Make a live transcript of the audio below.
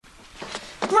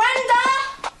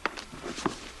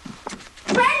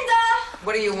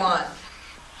What do you want?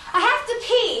 I have to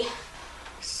pee.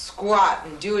 Squat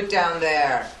and do it down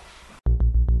there.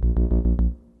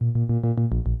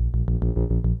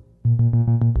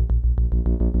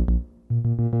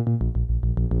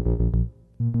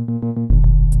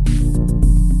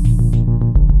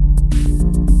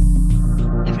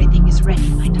 Everything is ready,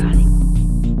 my darling.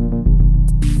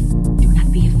 Do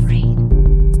not be afraid.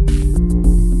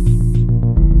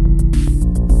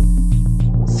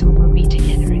 Soon we'll be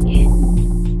together again.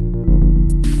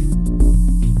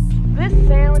 This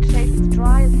sandwich tastes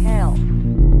dry as hell.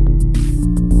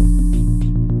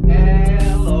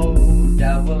 L-O-L-L-I-P-O-P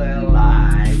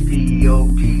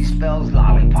spells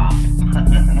lollipop.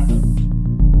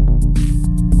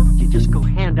 Why don't you just go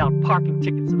hand out parking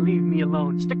tickets and leave me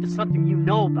alone? Stick to something you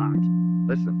know about.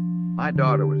 Listen, my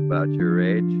daughter was about your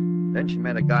age. Then she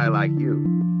met a guy like you.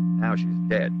 Now she's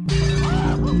dead.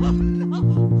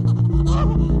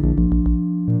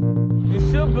 You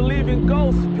should believe in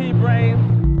ghosts,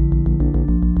 P-Brain.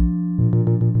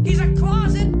 He's a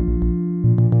closet.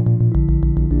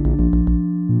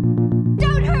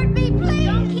 Don't hurt me, please.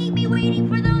 Don't keep me waiting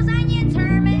for those onions,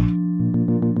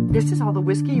 Herman. This is all the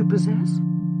whiskey you possess?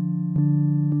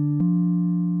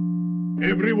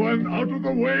 Everyone out of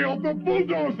the way of the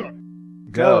bulldozer!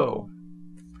 Go.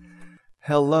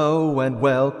 Hello and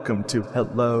welcome to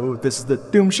Hello. This is the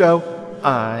Doom Show.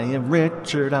 I am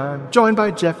Richard. I'm joined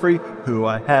by Jeffrey, who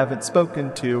I haven't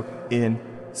spoken to in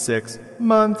 6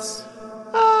 months.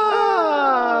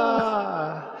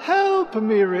 Help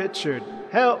me, Richard.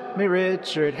 Help me,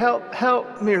 Richard.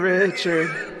 Help me, Richard.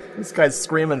 This guy's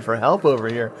screaming for help over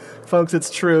here. Folks, it's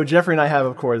true. Jeffrey and I have,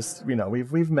 of course, we've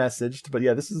messaged, but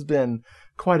yeah, this has been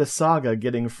quite a saga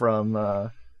getting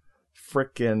from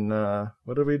frickin'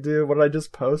 what did we do? What did I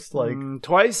just post? Like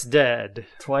Twice Dead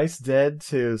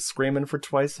to screaming for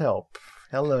twice help.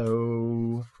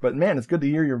 Hello. But man, it's good to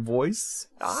hear your voice.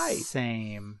 Aye.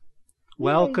 Same. Yay.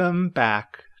 Welcome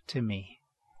back to me.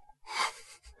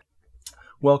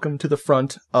 Welcome to the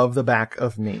front of the back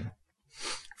of me.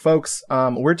 Folks,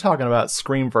 we're talking about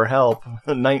Scream for Help,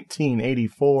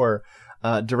 1984,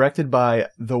 directed by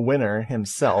the winner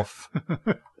himself,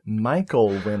 Michael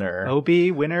Winner.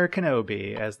 Obi-Winner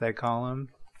Kenobi, as they call him.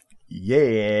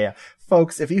 Yeah.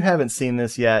 Folks, if you haven't seen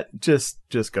this yet, just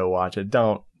go watch it.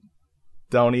 Don't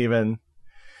even...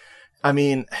 I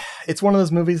mean, it's one of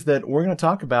those movies that we're going to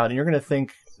talk about, and you're going to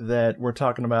think that we're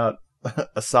talking about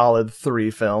a solid 3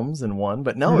 films in one,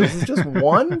 but no, this is just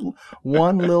one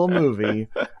little movie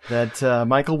that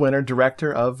Michael Winner,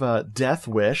 director of Death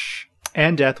Wish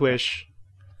and Death Wish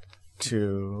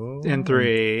 2 and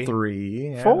 3,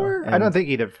 4. I don't think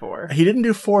he did 4. He didn't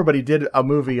do 4, but he did a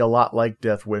movie a lot like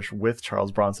Death Wish with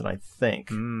Charles Bronson, I think.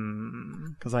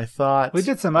 Because I thought we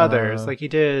did some others, like he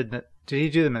did. Did he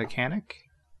do The Mechanic?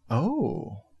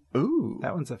 Oh, ooh,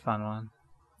 that one's a fun one.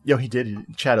 Yo, he did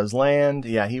Shadow's Land.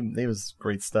 Yeah, he was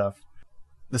great stuff.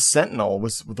 The Sentinel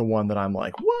was the one that I'm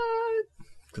like, what?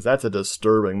 Because that's a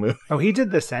disturbing movie. Oh, he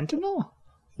did The Sentinel?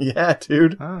 Yeah,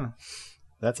 dude. Oh.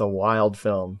 That's a wild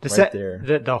film there.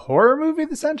 The horror movie,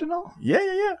 The Sentinel?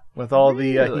 Yeah. With all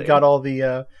he got all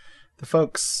the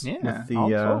folks. Yeah, with the, all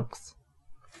the folks.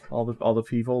 All the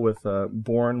people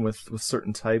born with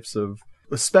certain types of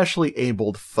especially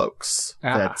abled folks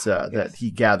that he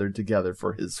gathered together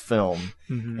for his film.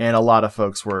 Mm-hmm. And a lot of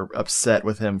folks were upset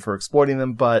with him for exploiting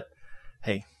them, but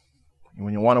hey,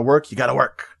 when you want to work, you got to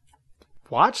work.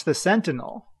 Watch The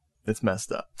Sentinel. It's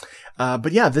messed up.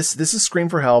 But yeah, this is Scream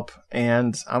for Help,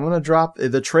 and I'm going to drop...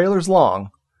 The trailer's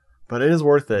long, but it is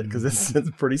worth it, because it's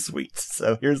pretty sweet.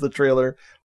 So here's the trailer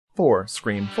for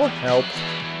Scream for Help.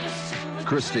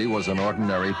 Christy was an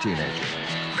ordinary teenager.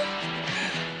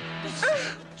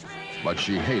 But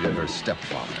she hated her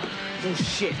stepfather. Oh,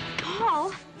 shit.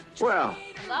 Paul? Well.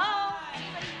 Hello?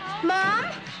 Mom?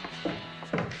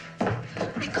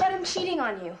 I caught him cheating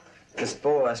on you. Miss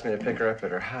Bull asked me to pick her up at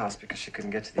her house because she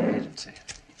couldn't get to the agency.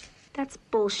 That's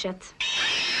bullshit.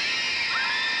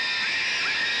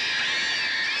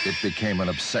 It became an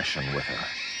obsession with her.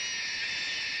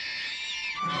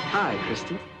 Hi,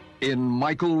 Christy. In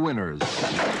Michael Winner's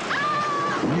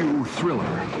new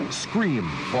thriller, Scream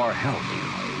for Help.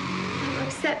 I'm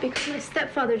upset because my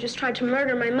stepfather just tried to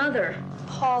murder my mother.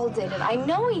 Paul did it. I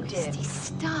know he did. Christy,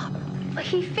 stop.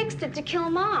 He fixed it to kill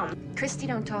Mom. Christy,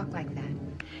 don't talk like that.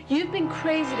 You've been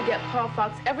crazy to get Paul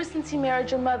Fox ever since he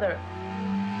married your mother.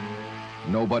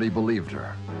 Nobody believed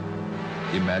her.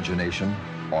 Imagination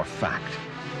or fact?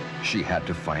 She had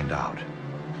to find out.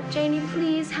 Janie,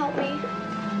 please help me.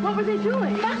 What were they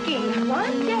doing? Fucking.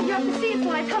 What? Yeah, you have to see it, so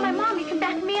when I tell my mom, you can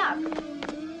back me up.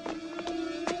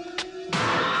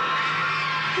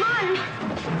 Come on.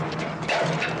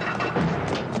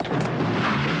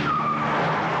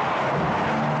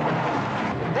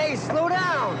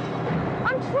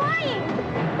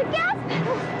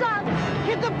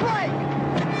 the brake!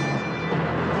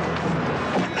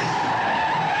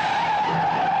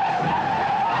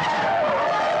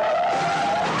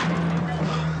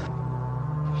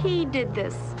 He did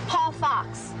this. Paul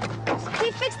Fox.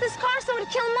 He fixed this car so it'd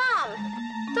kill Mom.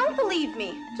 Don't believe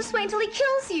me. Just wait until he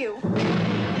kills you.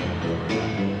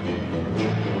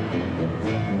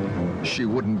 She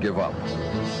wouldn't give up.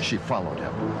 She followed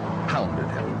him, hounded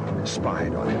him,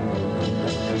 spied on him.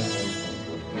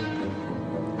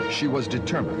 She was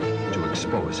determined to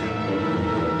expose him.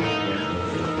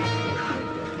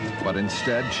 But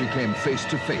instead, she came face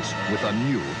to face with a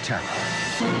new terror.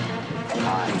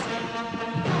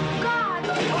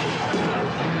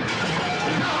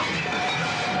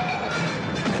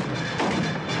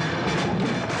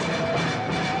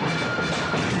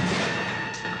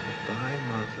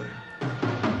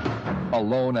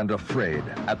 Alone and afraid,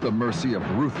 at the mercy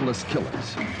of ruthless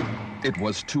killers, it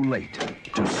was too late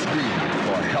to scream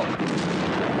for help.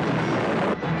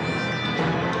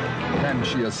 Can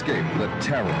she escape the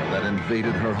terror that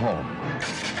invaded her home?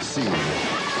 See,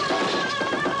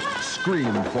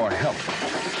 Scream for Help,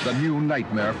 the new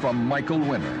nightmare from Michael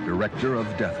Winner, director of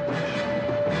Death Wish.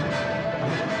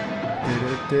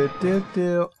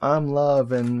 I'm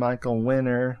loving Michael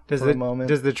Winner for a moment.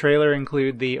 Does the trailer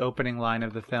include the opening line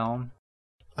of the film?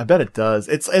 I bet it does.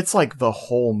 It's like the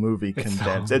whole movie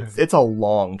condensed. It's a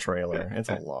long trailer. It's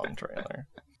a long trailer.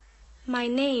 My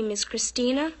name is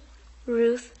Christina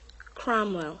Ruth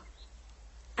Cromwell.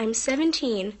 I'm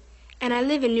 17, and I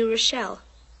live in New Rochelle.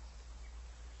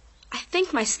 I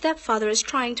think my stepfather is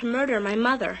trying to murder my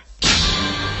mother.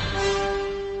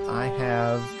 I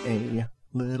have a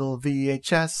little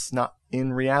VHS, not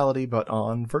in reality, but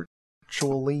on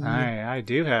virtually. I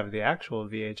do have the actual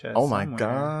VHS. Oh my somewhere.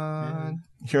 God. Yeah.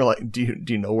 You're like, do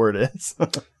you know where it is?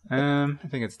 I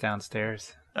think it's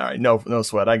downstairs. All right, no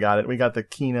sweat. I got it. We got the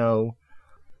Kino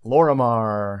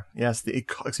Lorimar. Yes,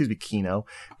 Kino.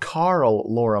 Carl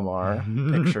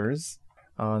Lorimar pictures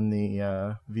on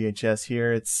the VHS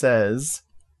here. It says,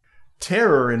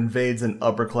 terror invades an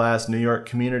upper-class New York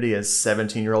community as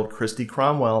 17-year-old Christy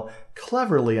Cromwell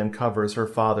cleverly uncovers her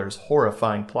father's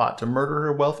horrifying plot to murder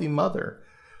her wealthy mother.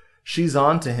 She's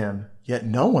on to him, yet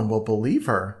no one will believe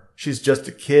her. She's just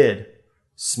a kid.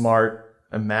 Smart,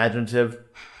 imaginative.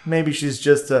 Maybe she's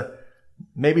just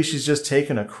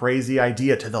taken a crazy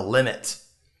idea to the limit.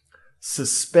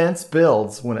 Suspense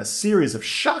builds when a series of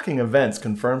shocking events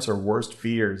confirms her worst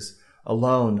fears.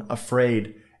 Alone,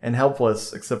 afraid, and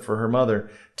helpless, except for her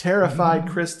mother, terrified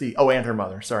Christy, and her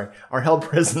mother, are held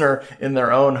prisoner in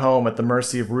their own home at the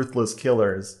mercy of ruthless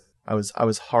killers. I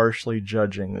was harshly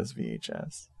judging this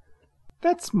VHS.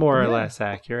 That's more or less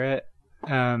accurate.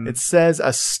 It says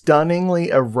a stunningly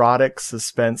erotic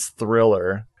suspense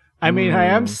thriller. I mean, I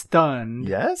am stunned.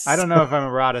 Yes? I don't know if I'm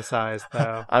eroticized,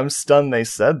 though. I'm stunned they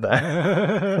said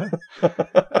that.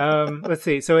 Let's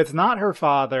see. So it's not her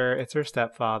father, it's her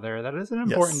stepfather. That is an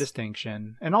important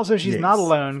distinction. And also, she's not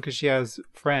alone because she has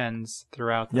friends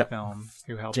throughout the film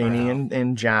who help Janie her out.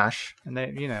 and Josh. And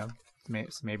they,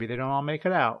 maybe they don't all make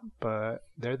it out, but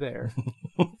they're there.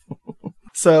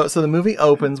 So the movie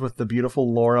opens with the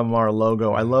beautiful Lorimar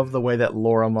logo. I love the way that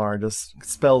Lorimar just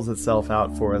spells itself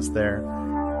out for us there.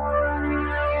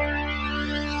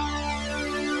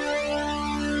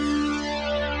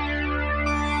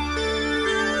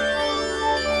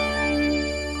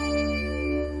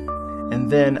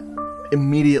 And then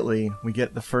immediately we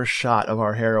get the first shot of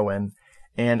our heroine.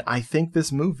 And I think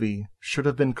this movie should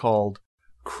have been called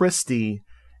Christy!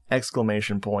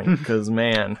 Because,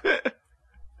 man...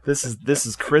 This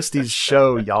is Christy's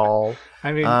show, y'all.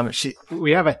 I mean,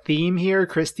 we have a theme here,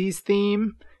 Christy's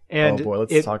theme. And oh boy,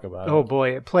 let's talk about it. Oh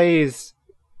boy, it plays...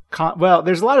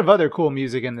 there's a lot of other cool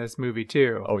music in this movie,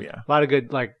 too. Oh, yeah. A lot of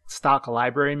good, stock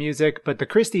library music. But the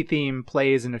Christy theme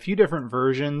plays in a few different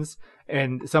versions.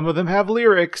 And some of them have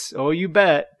lyrics. Oh, you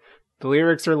bet. The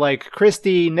lyrics are like,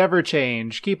 Christy, never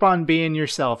change. Keep on being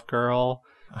yourself, girl.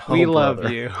 We love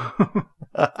you.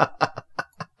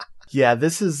 Yeah,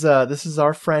 this is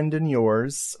our friend and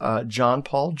yours, John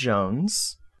Paul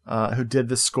Jones, who did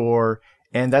the score,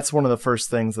 and that's one of the first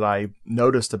things that I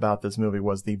noticed about this movie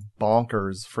was the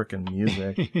bonkers frickin'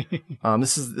 music.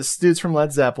 This dude's from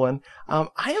Led Zeppelin. I'm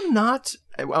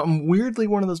weirdly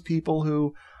one of those people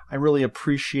who I really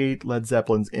appreciate Led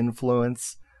Zeppelin's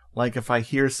influence. Like if I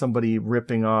hear somebody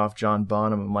ripping off John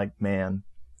Bonham, I'm like, man,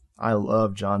 I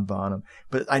love John Bonham,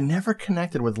 but I never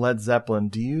connected with Led Zeppelin.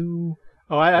 Do you?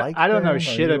 Oh, I don't know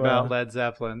shit about Led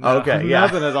Zeppelin. No, okay, yeah.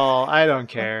 Nothing at all. I don't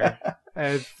care.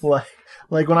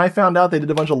 Like when I found out they did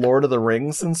a bunch of Lord of the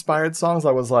Rings inspired songs,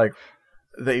 I was like,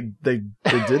 they did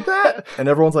that? And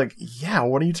everyone's like, yeah,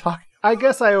 what are you talking I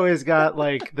guess I always got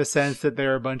like the sense that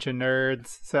they're a bunch of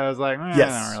nerds, so I was like,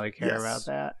 Yes. I don't really care about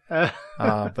that.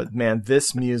 But man,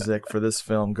 this music for this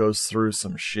film goes through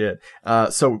some shit.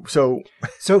 So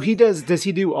he does. Does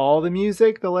he do all the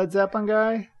music? The Led Zeppelin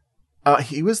guy?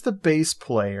 He was the bass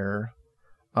player.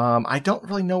 I don't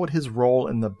really know what his role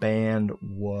in the band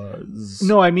was.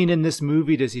 No, I mean in this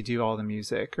movie, does he do all the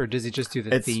music, or does he just do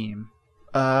the theme?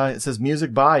 It says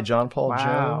music by John Paul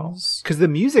Jones. Because the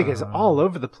music is all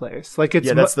over the place. Like it's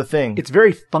that's the thing. It's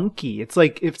very funky. It's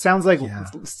like it sounds like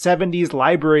 70s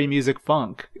library music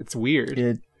funk. It's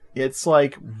weird. It's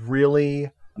like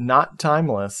really not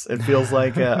timeless. It feels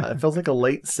like a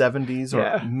late 70s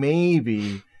or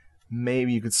maybe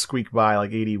you could squeak by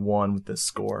like 81 with this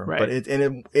score. Right. But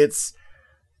it's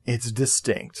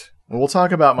distinct. We'll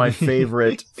talk about my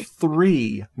favorite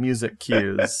 3 music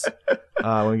cues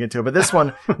when we get to it. But this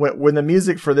one, when the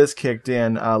music for this kicked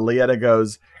in, Lietta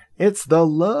goes, "It's the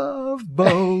Love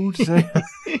Boat."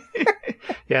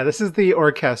 Yeah, this is the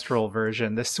orchestral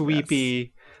version, the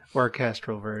sweepy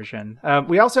orchestral version.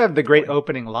 We also have the great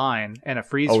opening line and a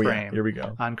freeze frame. Here we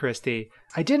go. On Christy.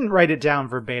 I didn't write it down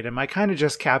verbatim. I kind of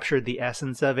just captured the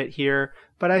essence of it here,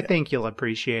 but I think you'll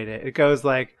appreciate it. It goes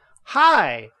like,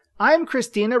 "Hi, I'm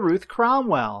Christina Ruth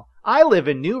Cromwell. I live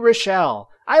in New Rochelle.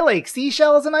 I like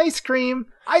seashells and ice cream.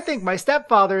 I think my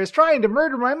stepfather is trying to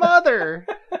murder my mother."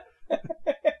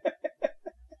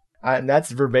 And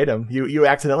that's verbatim. You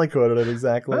accidentally quoted it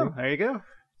exactly. Oh, there you go.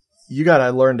 You got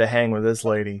to learn to hang with this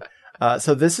lady.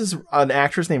 So this is an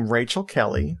actress named Rachel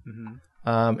Kelly.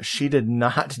 Mm-hmm. She did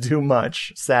not do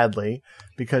much, sadly,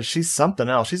 because she's something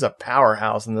else. She's a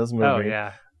powerhouse in this movie. Oh,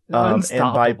 yeah.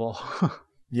 Unstoppable.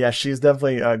 Yeah, she's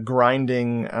definitely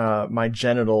grinding my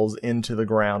genitals into the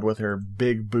ground with her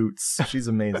big boots. She's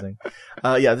amazing.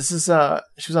 This is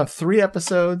she was on 3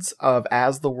 episodes of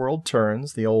As the World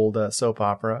Turns, the old soap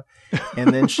opera,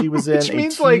 and then she was in which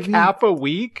means like half a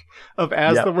week of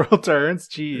As the World Turns.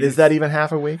 Jeez, is that even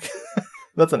half a week?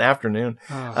 That's an afternoon.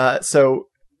 Oh. So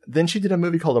then she did a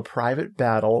movie called A Private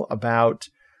Battle about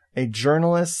a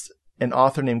journalist and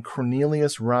author named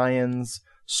Cornelius Ryan's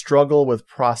struggle with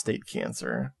prostate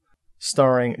cancer,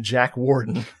 starring Jack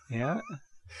Warden. Yeah.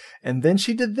 And then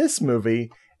she did this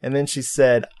movie, and then she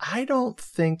said, "I don't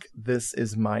think this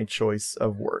is my choice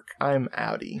of work. I'm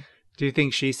outie." Do you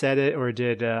think she said it, or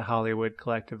did Hollywood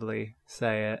collectively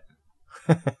say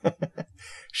it?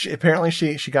 She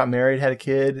got married, had a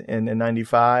kid in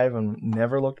 95, and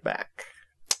never looked back.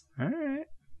 All right.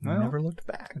 Well, never looked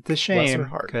back. It's a shame,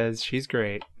 because she's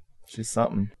great. She's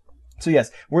something. So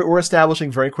yes, we're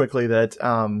establishing very quickly that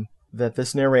that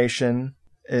this narration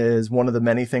is one of the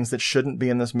many things that shouldn't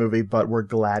be in this movie, but we're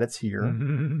glad it's here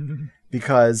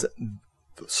because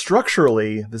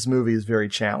structurally this movie is very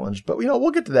challenged. But we'll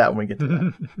get to that when we get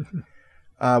to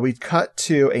that. We cut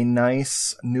to a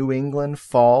nice New England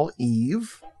fall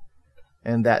eve,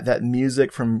 and that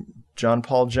music from John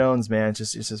Paul Jones, man,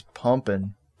 it's just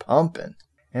pumping,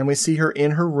 and we see her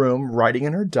in her room writing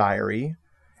in her diary,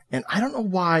 and I don't know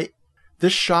why.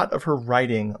 This shot of her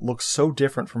writing looks so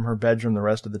different from her bedroom the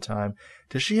rest of the time.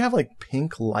 Does she have like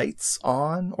pink lights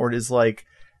on, or is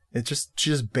she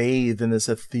just bathed in this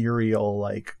ethereal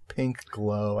like pink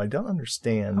glow? I don't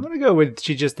understand. I'm gonna go with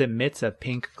she just emits a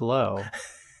pink glow.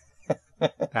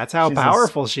 That's how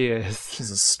powerful she is. She's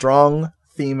a strong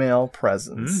female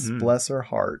presence. Mm-hmm. Bless her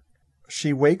heart.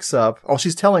 She wakes up. Oh,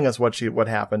 she's telling us what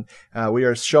happened. She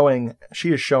is showing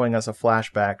us a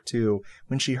flashback to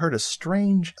when she heard a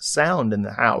strange sound in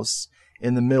the house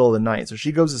in the middle of the night. So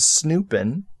she goes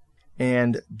snooping,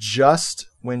 and just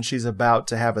when she's about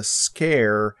to have a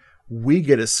scare, we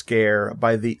get a scare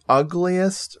by the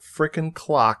ugliest frickin'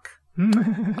 clock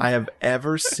I have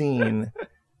ever seen.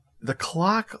 The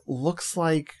clock looks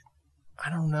like, I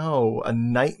don't know, a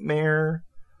nightmare.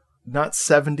 Not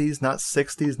 70s, not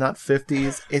 60s, not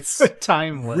 50s. It's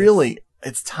timeless. Really,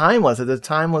 it's timeless. It's a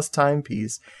timeless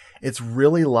timepiece. It's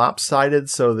really lopsided.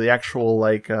 So the actual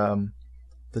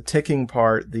the ticking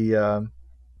part, the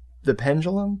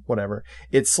pendulum, whatever.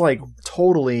 It's like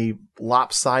totally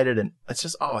lopsided, and it's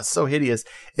just it's so hideous.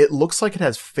 It looks like it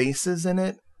has faces in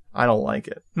it. I don't like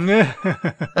it.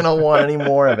 I don't want any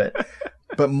more of it.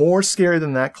 But more scary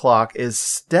than that clock is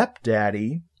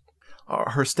Stepdaddy.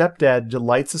 Her stepdad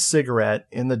lights a cigarette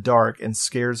in the dark and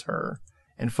scares her.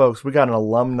 And folks, we got an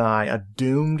alumni, a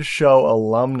Doomed Show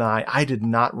alumni. I did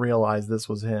not realize this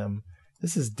was him.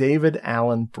 This is David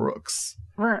Allen Brooks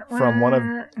from one of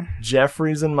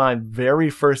Jeffrey's and my very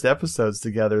first episodes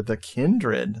together, The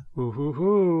Kindred.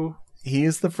 Ooh. He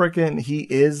is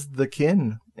the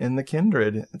Kin in The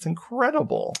Kindred. It's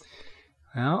incredible.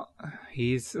 Well,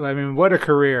 what a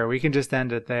career. We can just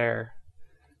end it there.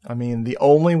 I mean, the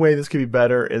only way this could be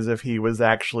better is if he was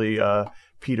actually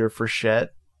Peter Frechette,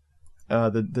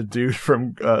 the dude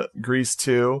from Grease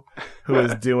 2, who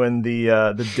is doing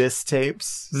the disc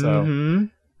tapes. So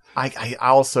I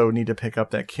also need to pick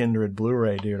up that Kindred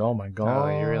Blu-ray, dude. Oh my god.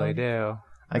 Oh, you really do.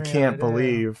 I can't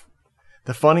believe.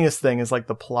 The funniest thing is like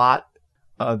the plot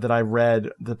that I read,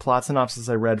 the plot synopsis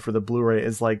I read for the Blu-ray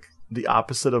is like the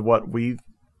opposite of what we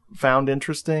found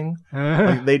interesting.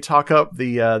 Like, they talk up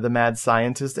the mad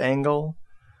scientist angle,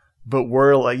 but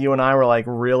we're like, you and I were like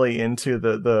really into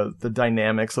the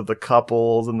dynamics of the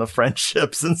couples and the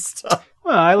friendships and stuff.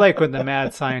 Well, I like when the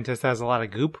mad scientist has a lot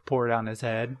of goop poured on his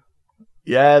head.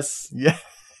 Yes, yeah.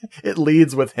 It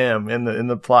leads with him in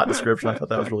the plot description. I thought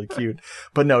that was really cute.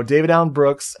 But no, David Allen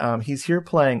Brooks, he's here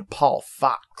playing Paul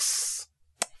Fox.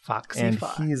 Foxy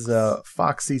Fox. He's a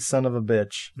foxy son of a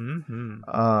bitch.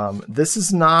 This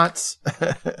is not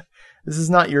this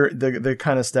is not the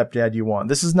kind of stepdad you want.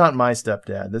 This is not my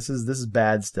stepdad. This is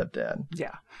bad stepdad.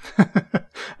 Yeah.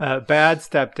 Bad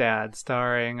Stepdad,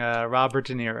 starring Robert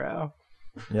De Niro.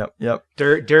 Yep.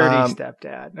 Dirty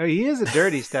stepdad. Oh, he is a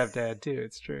dirty stepdad too.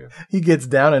 It's true. He gets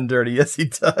down and dirty. Yes, he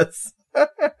does.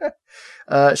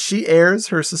 She airs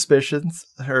her suspicions,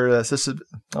 her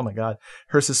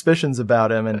suspicions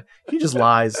about him, and he just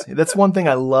lies. That's one thing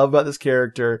I love about this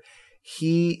character.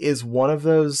 He is one of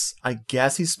those, I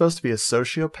guess he's supposed to be a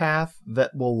sociopath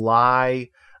that will lie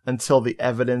until the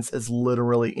evidence is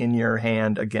literally in your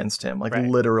hand against him, like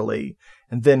literally.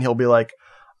 And then he'll be like,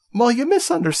 well, you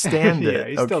misunderstand it.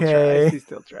 He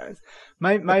still tries.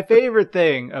 My favorite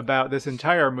thing about this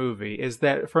entire movie is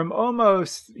that from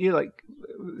almost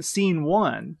scene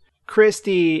one,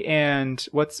 Christy and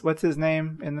what's his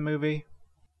name in the movie?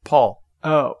 Paul.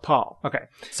 Oh, Paul. Okay.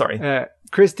 Sorry.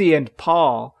 Christy and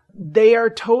Paul, they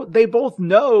both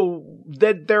know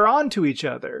that they're onto each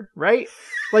other, right?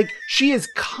 Like, she is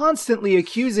constantly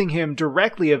accusing him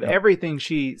directly of everything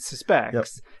she suspects. Yep.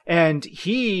 And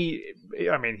he's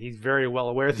very well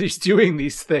aware that he's doing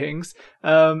these things.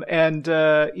 And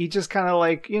he just kind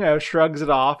of shrugs it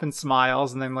off and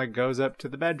smiles and then goes up to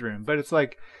the bedroom. But it's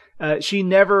like, she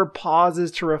never pauses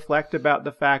to reflect about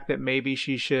the fact that maybe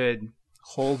she should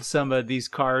hold some of these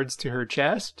cards to her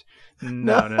chest.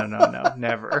 No,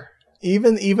 never.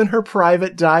 Even her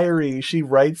private diary, she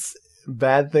writes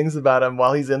bad things about him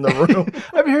while he's in the room.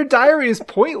 I mean, her diary is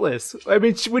pointless. I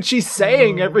mean, when she's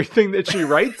saying everything that she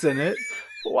writes in it,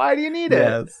 why do you need it?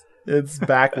 Yes, it's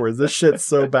backwards. This shit's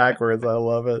so backwards. I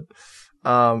love it.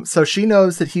 So she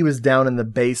knows that he was down in the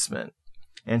basement,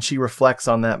 and she reflects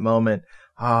on that moment.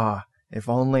 If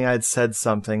only I'd said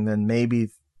something, then maybe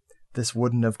this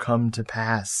wouldn't have come to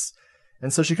pass.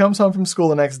 And so she comes home from school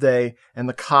the next day, and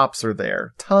the cops are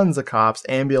there. Tons of cops,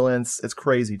 ambulance. It's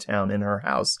Crazy Town in her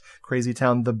house. Crazy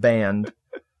Town, the band,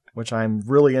 which I'm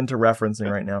really into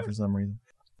referencing right now for some reason.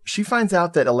 She finds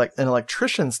out that an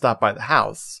electrician stopped by the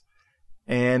house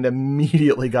and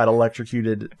immediately got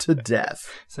electrocuted to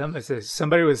death.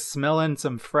 Somebody was smelling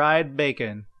some fried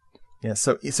bacon. Yeah,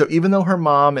 so even though her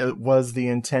mom was the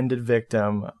intended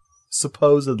victim,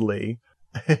 supposedly,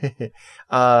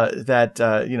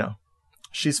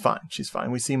 she's fine. She's fine.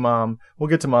 We see mom. We'll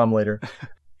get to mom later.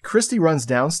 Christy runs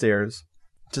downstairs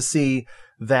to see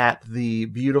that the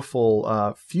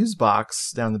beautiful fuse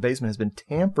box down in the basement has been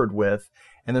tampered with,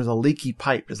 and there's a leaky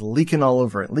pipe just leaking all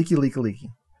over it.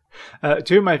 Leaky.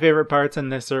 Two of my favorite parts in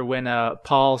this are when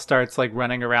Paul starts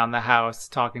running around the house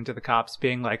talking to the cops,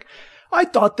 being like, I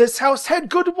thought this house had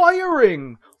good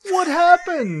wiring. What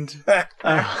happened?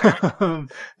 Oh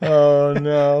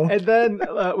no. And then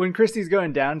when Christy's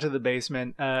going down to the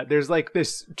basement, there's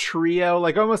this trio,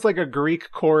 almost like a Greek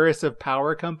chorus of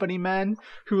power company men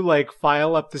who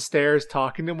file up the stairs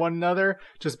talking to one another,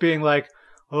 just being like,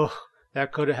 oh,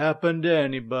 that could have happened to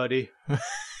anybody.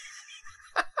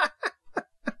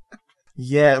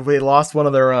 Yeah, they lost one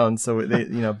of their own, so they,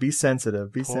 be sensitive.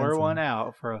 Pour one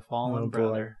out for a fallen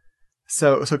brother.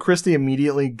 So Christy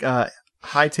immediately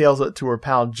hightails it to her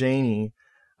pal Janie.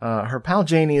 Her pal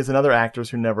Janie is another actress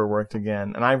who never worked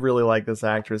again, and I really like this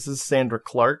actress. This is Sandra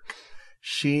Clark.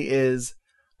 She is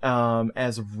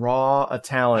as raw a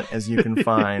talent as you can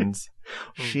find.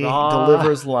 She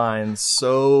delivers lines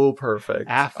so perfect.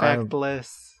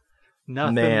 Affectless.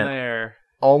 Nothing there.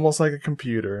 Almost like a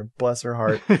computer. Bless her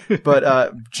heart.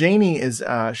 But Janie is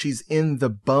she's in the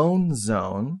bone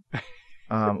zone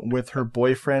with her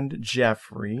boyfriend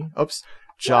Jeffrey. Oops.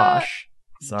 Josh.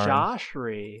 What?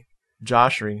 Sorry.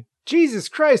 Joshry. Jesus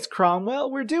Christ,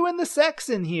 Cromwell, we're doing the sex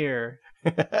in here.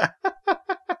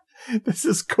 This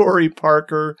is Corey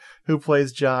Parker who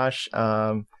plays Josh.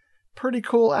 pretty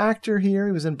cool actor here.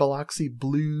 He was in Biloxi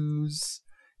Blues.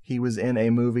 He was in a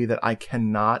movie that I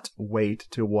cannot wait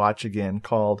to watch again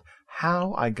called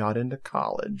How I Got Into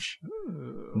College.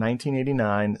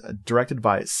 1989, directed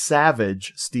by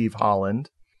Savage Steve Holland.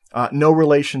 No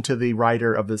relation to the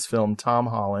writer of this film, Tom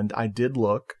Holland. I did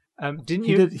look. Didn't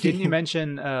you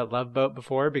mention Love Boat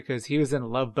before? Because he was in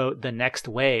Love Boat: The Next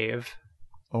Wave.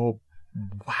 Oh,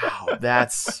 wow.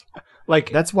 That's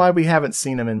why we haven't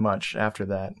seen him in much after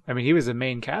that. I mean, he was a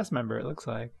main cast member, it looks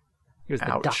like. He was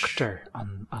the Ouch. doctor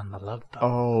on the Love Boat.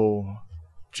 Oh,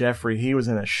 Jeffrey, he was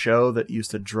in a show that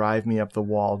used to drive me up the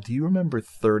wall. Do you remember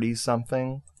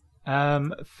 30-something?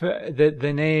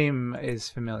 The name is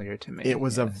familiar to me. It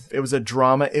was a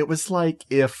drama. It was like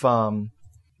if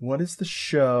what is the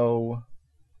show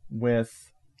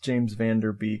with James Van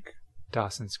Der Beek?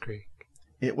 Dawson's Creek.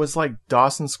 It was like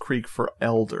Dawson's Creek for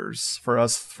elders.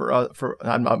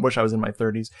 I wish I was in my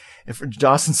 30s. If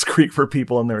Dawson's Creek for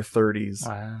people in their 30s.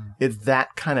 Wow. It's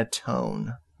that kind of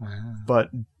tone. Wow. But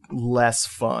less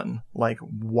fun, like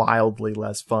wildly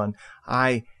less fun.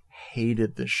 I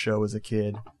hated this show as a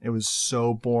kid. It was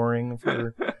so boring.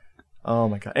 Oh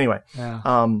my god. Anyway,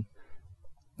 yeah.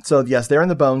 So yes, they're in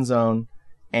the Bone Zone,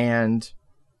 and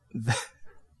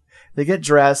they get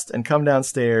dressed and come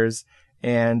downstairs,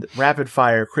 and rapid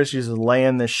fire, Christy's just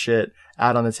laying this shit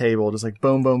out on the table, just like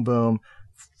boom, boom, boom.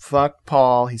 Fuck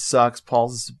Paul, he sucks.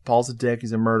 Paul's a dick.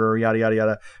 He's a murderer. Yada yada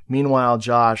yada. Meanwhile,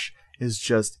 Josh is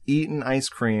just eating ice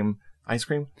cream. Ice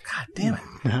cream? God damn it.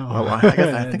 No. Oh,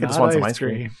 I think I just want some ice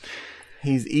cream.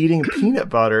 He's eating peanut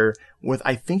butter with,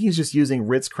 I think he's just using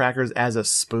Ritz crackers as a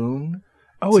spoon.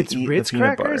 Oh, it's Ritz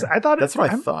crackers? I thought that's what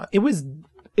I thought.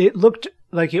 It looked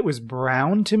like it was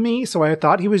brown to me, so I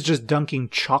thought he was just dunking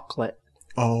chocolate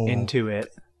into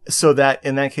it. So that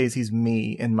in that case, he's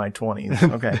me in my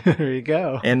 20s. Okay, there you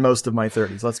go. And most of my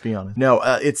 30s. Let's be honest. No,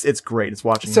 it's great. It's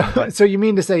watching. So you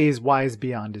mean to say he's wise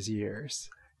beyond his years?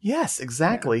 Yes,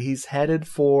 exactly. Yeah. He's headed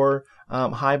for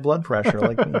high blood pressure,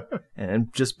 like me,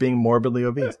 and just being morbidly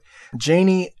obese.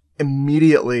 Janie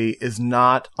immediately is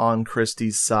not on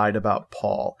Christy's side about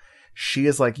Paul. She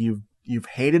is like, you've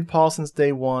hated Paul since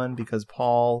day one because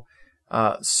Paul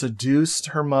seduced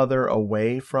her mother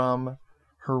away from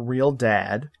her real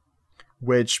dad,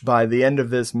 which by the end of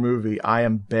this movie, I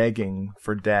am begging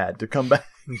for Dad to come back.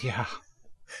 Yeah.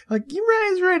 Like, you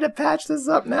guys ready to patch this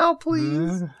up now,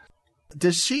 please?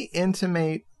 Does she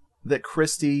intimate that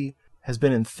Christy has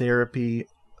been in therapy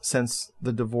since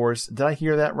the divorce? Did I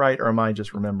hear that right, or am I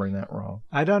just remembering that wrong?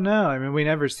 I don't know. I mean, we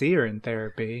never see her in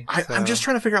therapy. I'm just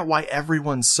trying to figure out why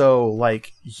everyone's so,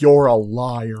 like, you're a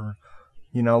liar.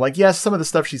 You know, like, yes, some of the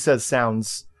stuff she says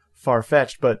sounds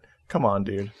far-fetched, but come on,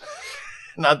 dude.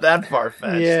 Not that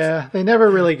far-fetched. Yeah, they never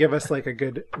really give us, like, a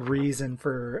good reason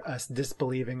for us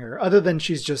disbelieving her, other than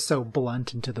she's just so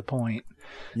blunt and to the point.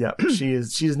 Yeah,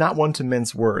 she's not one to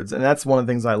mince words, and that's one of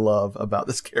the things I love about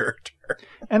this character.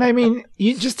 And I mean,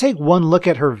 you just take one look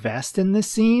at her vest in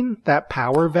this scene, that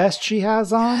power vest she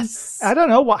has on. Yes. I don't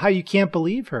know how you can't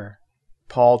believe her.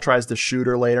 Paul tries to shoot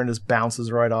her later and just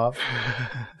bounces right off.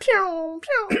 Pew,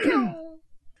 pew, pew.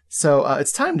 So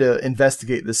it's time to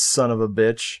investigate this son of a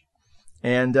bitch.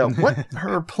 And what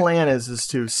her plan is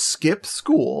to skip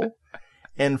school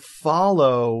and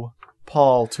follow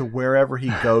Paul to wherever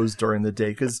he goes during the day,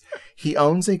 because he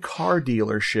owns a car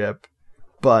dealership,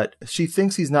 but she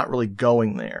thinks he's not really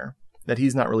going there, that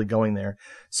he's not really going there.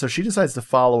 So she decides to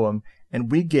follow him,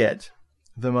 and we get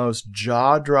the most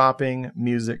jaw-dropping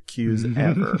music cues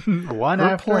ever. One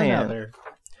after another.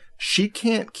 She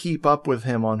can't keep up with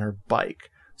him on her bike.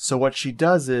 So what she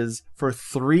does is, for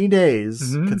 3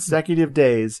 days, consecutive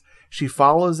days, she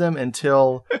follows him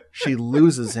until she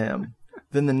loses him.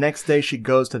 Then the next day she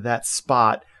goes to that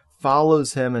spot,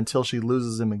 follows him until she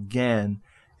loses him again.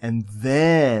 And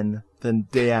then the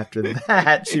day after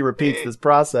that, she repeats this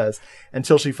process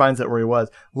until she finds out where he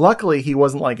was. Luckily, he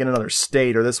wasn't like in another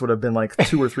state, or this would have been like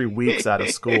 2 or 3 weeks out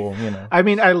of school, you know. I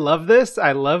mean, I love this.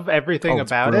 I love everything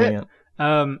about brilliant. It.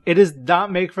 It does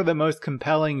not make for the most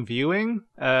compelling viewing,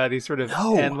 these sort of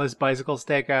endless bicycle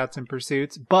stakeouts and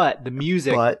pursuits, but the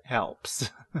music helps.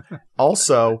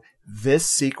 Also, this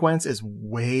sequence is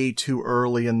way too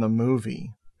early in the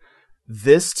movie.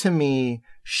 This, to me,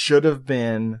 should have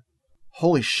been,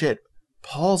 holy shit,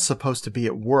 Paul's supposed to be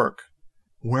at work.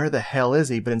 where the hell is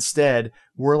he? But instead,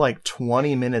 we're like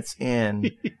 20 minutes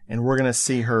in, and we're gonna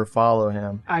see her follow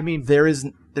him. I mean, there's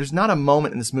not a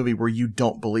moment in this movie where you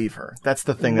don't believe her. That's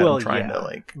the thing that I'm trying to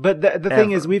like. But the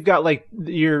thing is, we've got like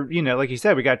like you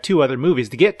said, we got 2 other movies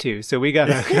to get to, so we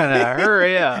gotta kind of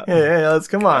hurry up. Yeah, let's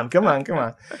come on.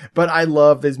 But I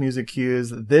love these music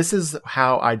cues. This is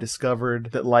how I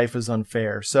discovered that life is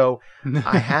unfair. So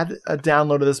I had a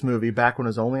download of this movie back when it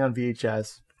was only on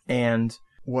VHS, and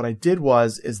what I did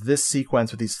is this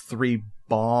sequence with these 3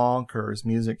 bonkers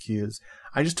music cues.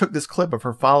 I just took this clip of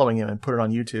her following him and put it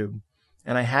on YouTube.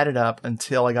 And I had it up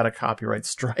until I got a copyright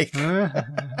strike.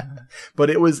 But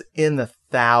it was in the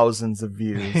thousands of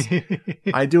views.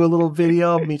 I do a little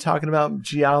video of me talking about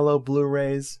Giallo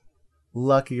Blu-rays.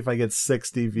 Lucky if I get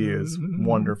 60 views.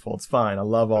 Wonderful. It's fine. I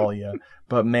love all of you.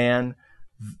 But man,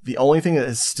 the only thing that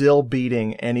is still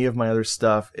beating any of my other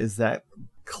stuff is that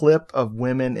clip of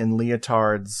women in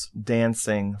leotards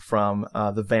dancing from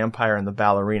The Vampire and the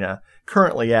Ballerina,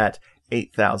 currently at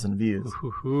 8,000 views.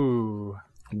 Ooh.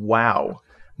 Wow.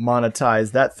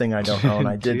 Monetize that thing I don't own.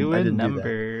 I didn't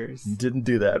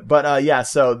do that. But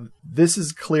so this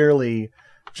is clearly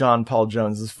John Paul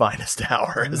Jones's finest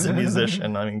hour as a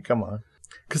musician. I mean, come on.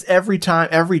 Because every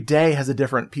day has a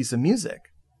different piece of music.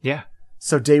 Yeah.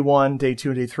 So day 1, day 2,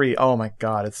 and day 3. Oh my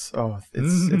God. It's a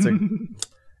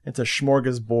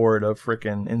smorgasbord of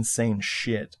freaking insane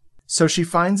shit. So she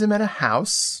finds him at a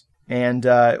house, and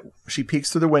she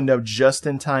peeks through the window just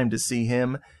in time to see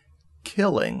him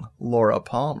killing Laura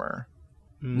Palmer.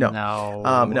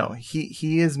 No.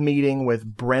 He is meeting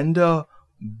with Brenda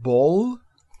Boll.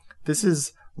 This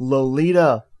is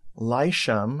Lolita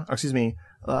Leisham.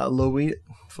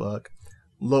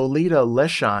 Lolita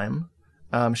Leisham.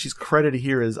 She's credited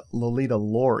here as Lolita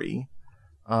Lori.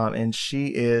 And she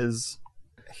is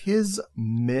his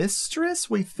mistress,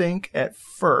 we think, at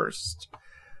first.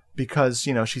 Because,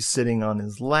 she's sitting on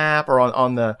his lap or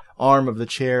on the arm of the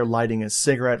chair, lighting a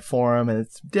cigarette for him. And they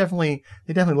definitely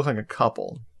look like a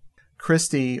couple.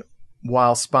 Christy,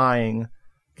 while spying,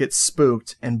 gets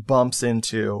spooked and bumps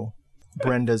into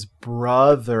Brenda's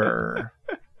brother.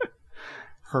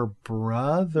 Her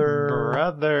brother.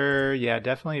 Yeah,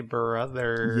 definitely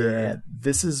brother. Yeah,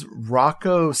 this is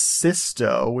Rocco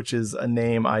Sisto, which is a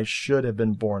name I should have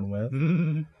been born with.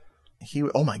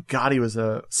 Oh my God, he was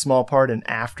a small part in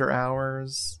After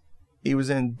Hours. He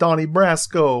was in Donnie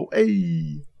Brasco.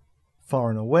 Hey, Far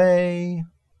and Away.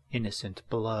 Innocent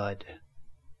Blood.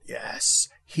 Yes,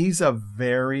 he's a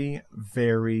very,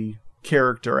 very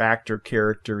character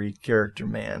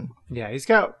man. Yeah, he's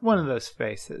got one of those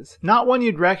faces. Not one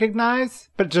you'd recognize,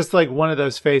 but just like one of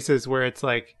those faces where it's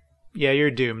like, yeah, you're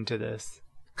doomed to this.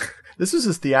 This was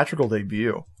his theatrical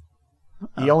debut.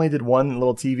 He only did one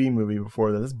little TV movie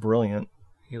before this. It's brilliant.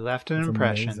 He left an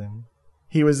impression. Amazing.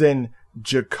 He was in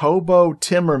Jacobo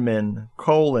Timmerman,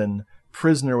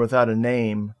 Prisoner Without a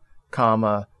Name,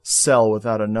 Cell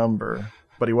Without a Number.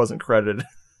 But he wasn't credited.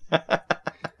 You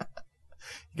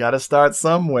got to start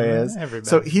somewheres.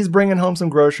 So he's bringing home some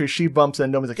groceries. She bumps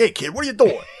into him. He's like, hey, kid, what are you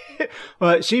doing?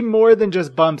 Well, she more than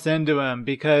just bumps into him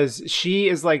because she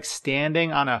is like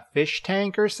standing on a fish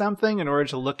tank or something in order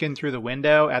to look in through the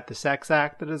window at the sex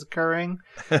act that is occurring.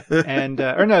 And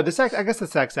I guess the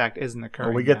sex act isn't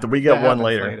occurring. Well, we get one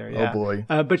later. Yeah. Oh boy.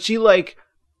 But she like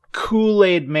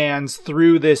Kool-Aid Man's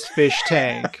through this fish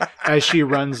tank as she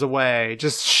runs away,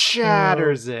 just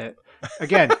shatters it.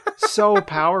 Again, so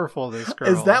powerful, this girl.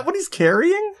 Is that what he's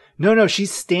carrying? No,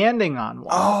 she's standing on one.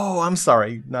 Oh, I'm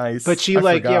sorry. Nice. But she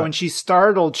when she's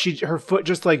startled, her foot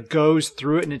just like goes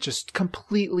through it and it just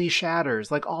completely shatters,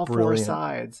 like all four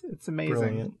sides. It's amazing.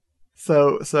 Brilliant.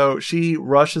 So she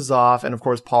rushes off, and of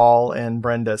course Paul and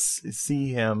Brenda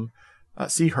see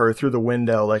her through the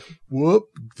window, like, whoop,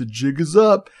 the jig is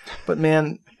up. But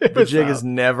man, the jig is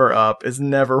never up. It's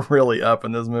never really up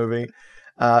in this movie.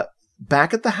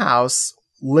 Back at the house,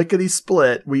 lickety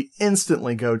split, we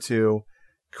instantly go to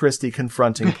Christy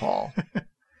confronting Paul.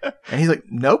 And he's like,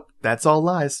 nope, that's all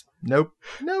lies. Nope.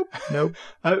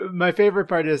 My favorite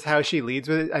part is how she leads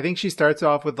with it. I think she starts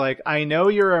off with like, I know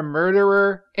you're a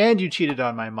murderer and you cheated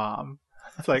on my mom.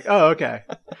 It's like, oh, okay.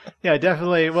 Yeah,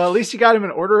 definitely. Well, at least you got him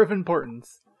in order of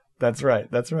importance. That's right.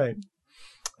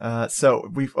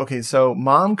 So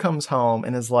mom comes home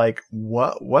and is like,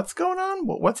 what's going on?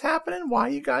 What's happening? Why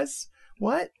you guys,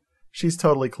 what? She's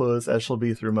totally clueless, as she'll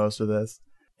be through most of this.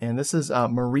 And this is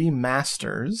Marie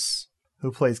Masters,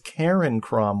 who plays Karen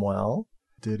Cromwell.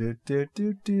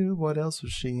 What else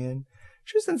was she in?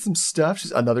 She was in some stuff.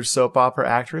 She's another soap opera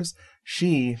actress.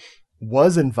 She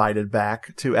was invited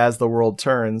back to As the World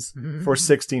Turns for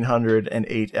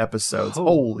 1,608 episodes.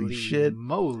 Holy shit.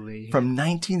 Moly. From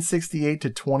 1968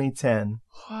 to 2010.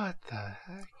 What the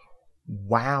heck?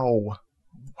 Wow.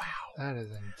 That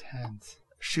is intense.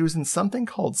 She was in something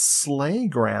called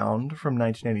Slayground from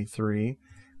 1983,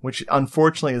 which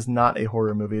unfortunately is not a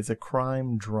horror movie. It's a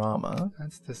crime drama.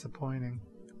 That's disappointing.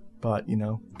 But,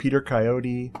 Peter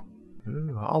Coyote.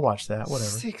 Ooh, I'll watch that. Whatever.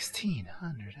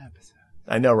 1,600 episodes.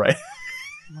 I know, right?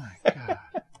 My God.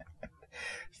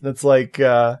 That's like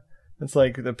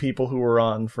the people who were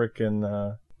on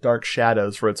frickin' Dark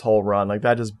Shadows for its whole run. Like,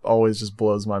 that just always just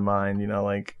blows my mind,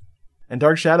 And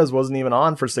Dark Shadows wasn't even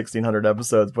on for 1,600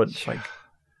 episodes, but like,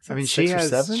 I mean,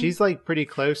 she's like pretty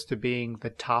close to being the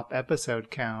top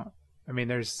episode count. I mean,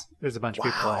 there's a bunch of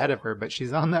people ahead of her, but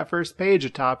she's on that first page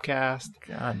of Topcast.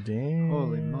 God damn.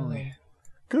 Holy moly.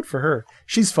 Good for her.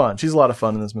 She's fun. She's a lot of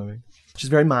fun in this movie. She's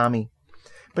very mommy.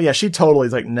 But yeah, she totally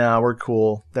is like, nah, we're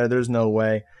cool. There's no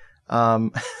way.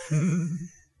 That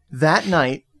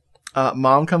night,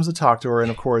 Mom comes to talk to her, and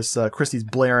of course, Christy's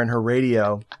blaring her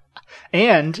radio.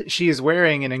 And she is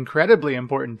wearing an incredibly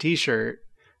important t-shirt.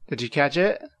 Did you catch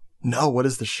it? No, what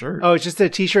is the shirt? Oh, it's just a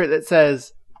t-shirt that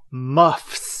says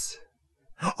Muffs.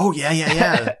 Oh,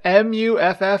 yeah.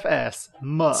 Muffs.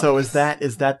 Muffs. So is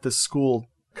that the school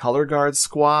color guard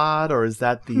squad, or is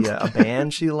that the a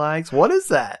band she likes? What is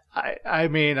that? I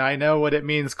mean, I know what it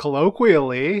means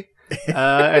colloquially,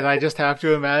 and I just have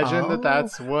to imagine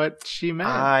that's what she meant.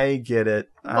 I get it.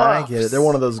 They're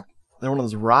one of those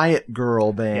Riot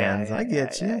Girl bands. Yeah, I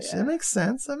get you. That makes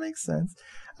sense.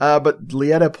 But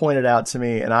Lietta pointed out to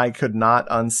me, and I could not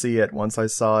unsee it once I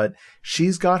saw it.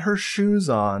 She's got her shoes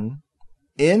on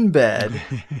in bed.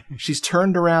 She's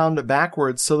turned around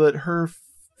backwards so that her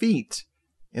feet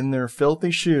in their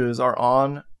filthy shoes are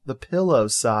on the pillow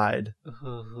side.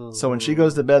 So when she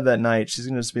goes to bed that night, she's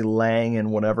going to just be laying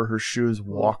in whatever her shoes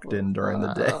walked in during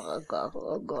the day.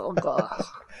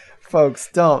 Folks,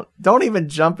 don't even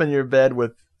jump in your bed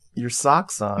with your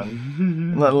socks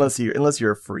on unless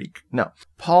you're a freak. No.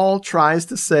 Paul tries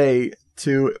to say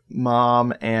to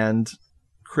Mom and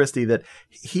Christy that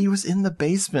he was in the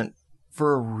basement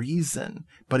for a reason,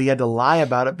 but he had to lie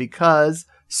about it because,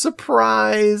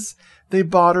 surprise, they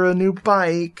bought her a new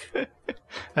bike.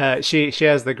 She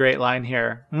has the great line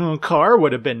here. Car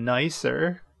would have been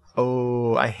nicer.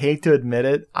 Oh, I hate to admit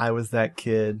it. I was that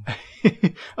kid.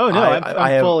 Oh, no,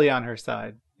 I'm fully on her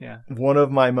side. Yeah. One of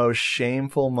my most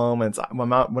shameful moments,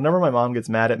 whenever my mom gets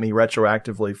mad at me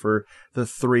retroactively for the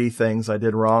 3 things I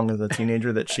did wrong as a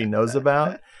teenager that she knows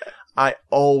about, I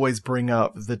always bring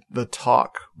up the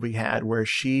talk we had where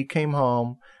she came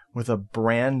home with a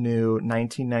brand new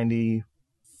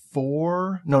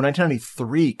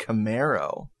 1993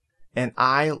 Camaro. And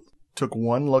I took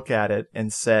one look at it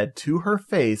and said to her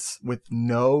face with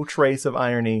no trace of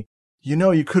irony,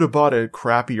 you could have bought a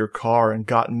crappier car and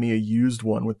gotten me a used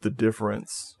one with the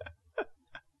difference.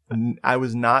 I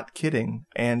was not kidding.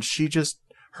 And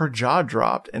her jaw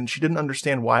dropped and she didn't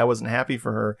understand why I wasn't happy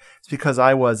for her. It's because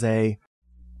I was a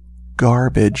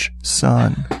garbage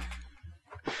son.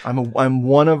 I'm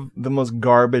one of the most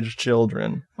garbage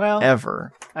children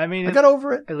ever. I mean, I got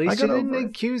over it. At least you didn't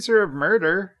accuse her of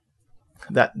murder.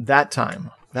 That time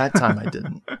I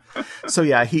didn't. So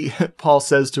yeah, Paul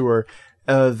says to her,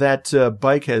 that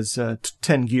bike has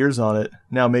 10 gears on it.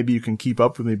 Now maybe you can keep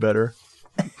up with me better.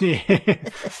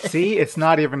 See, it's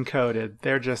not even coded.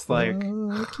 They're just like,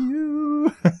 fuck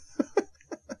you.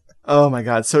 Oh my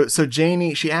God. So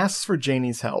Janie, she asks for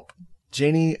Janie's help.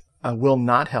 Janie will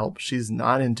not help. She's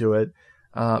not into it.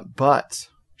 But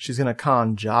she's going to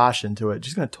con Josh into it.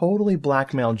 She's going to totally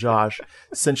blackmail Josh.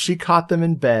 Since she caught them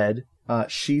in bed,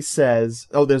 she says,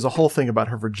 there's a whole thing about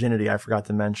her virginity I forgot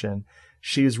to mention.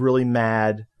 She's really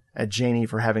mad at Janie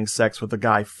for having sex with the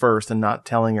guy first and not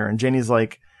telling her. And Janie's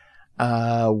like,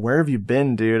 where have you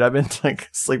been, dude? I've been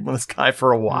sleeping with this guy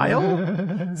for a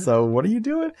while. So what are you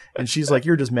doing? And she's like,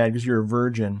 you're just mad because you're a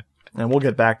virgin. And we'll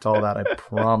get back to all that, I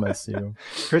promise you.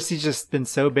 Christy's just been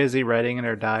so busy writing in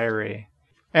her diary.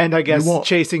 And I guess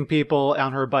chasing people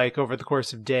on her bike over the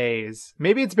course of days.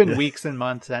 Maybe it's been weeks and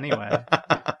months anyway.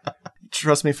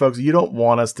 Trust me, folks, you don't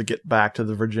want us to get back to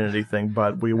the virginity thing,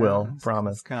 but we will,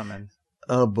 promise. It's coming.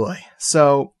 Oh, boy.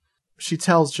 So she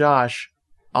tells Josh,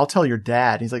 I'll tell your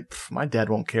dad. He's like, my dad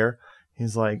won't care.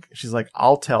 She's like,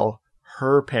 I'll tell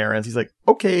her parents. He's like,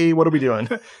 okay, what are we doing?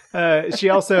 She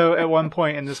also, at one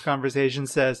point in this conversation,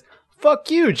 says,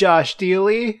 fuck you, Josh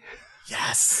Dealey.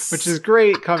 Yes. Which is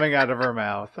great coming out of her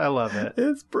mouth. I love it.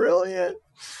 It's brilliant.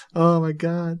 Oh, my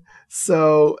God.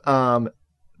 So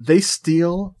they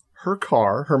steal her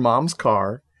car, her mom's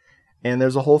car, And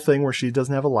there's a whole thing where she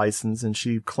doesn't have a license and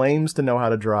she claims to know how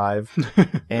to drive.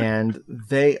 And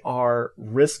they are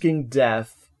risking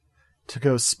death to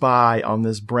go spy on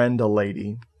this Brenda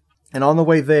lady. And on the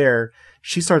way there,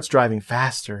 she starts driving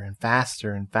faster and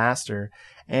faster and faster.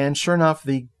 And sure enough,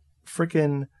 the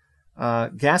freaking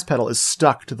gas pedal is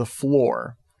stuck to the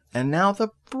floor. And now the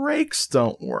brakes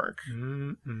don't work.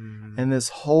 And this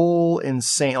whole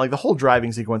insane, like the whole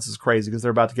driving sequence is crazy because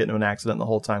they're about to get into an accident the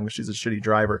whole time because she's a shitty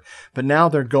driver. But now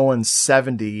they're going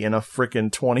 70 in a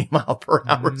freaking 20 mile per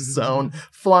hour zone,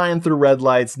 flying through red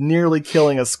lights, nearly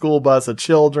killing a school bus of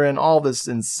children, all this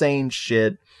insane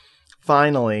shit.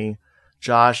 Finally,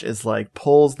 Josh is like,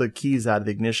 pulls the keys out of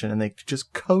the ignition and they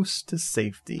just coast to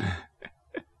safety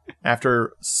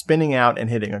after spinning out and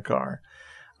hitting a car.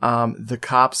 The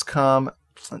cops come.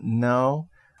 No.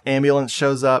 Ambulance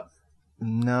shows up.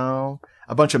 No.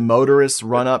 A bunch of motorists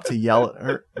run up to yell at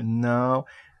her. No.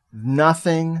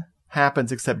 Nothing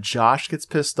happens except Josh gets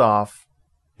pissed off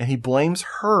and he blames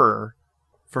her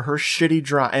for her shitty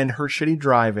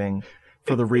driving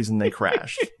for the reason they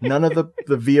crashed. None of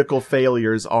the vehicle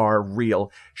failures are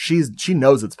real. She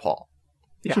knows it's Paul.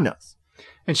 Yeah. She knows.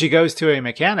 And she goes to a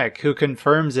mechanic who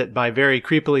confirms it by very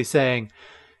creepily saying,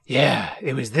 "Yeah,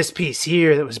 it was this piece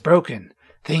here that was broken.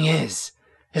 Thing is,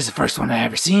 this is the first one I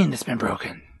ever seen that's been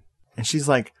broken." And she's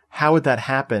like, how would that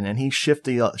happen? And he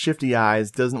shifty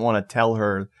eyes, doesn't want to tell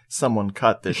her someone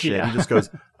cut this shit. Yeah. He just goes,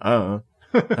 I don't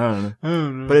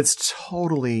know. But it's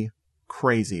totally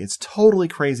crazy. It's totally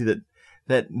crazy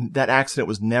that accident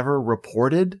was never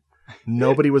reported.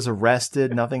 Nobody was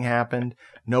arrested. Nothing happened.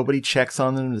 Nobody checks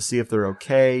on them to see if they're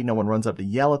okay. No one runs up to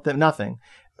yell at them. Nothing.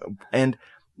 And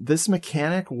this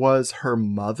mechanic was her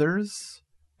mother's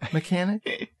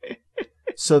mechanic.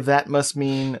 So that must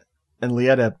mean, and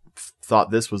Lietta thought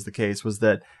this was the case, was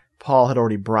that Paul had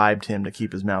already bribed him to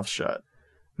keep his mouth shut.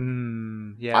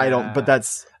 Yeah. I don't, but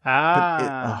that's...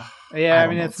 yeah, I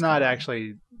mean, it's not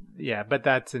actually... Yeah, but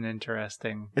that's an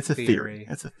interesting theory.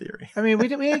 It's a theory. I mean,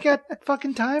 we ain't got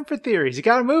fucking time for theories. You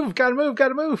gotta move.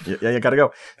 Yeah, you gotta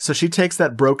go. So she takes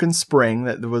that broken spring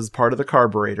that was part of the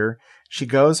carburetor. She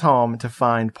goes home to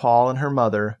find Paul and her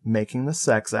mother making the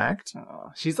sex act.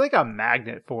 Oh, she's like a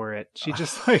magnet for it. She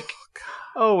just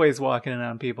always walking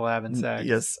around people having sex.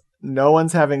 Yes. No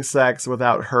one's having sex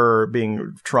without her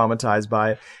being traumatized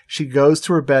by it. She goes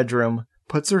to her bedroom,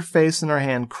 puts her face in her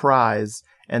hand, cries,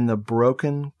 and the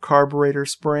broken carburetor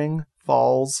spring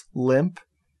falls limp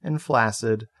and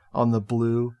flaccid on the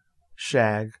blue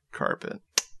shag carpet.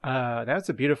 That's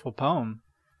a beautiful poem.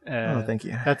 Thank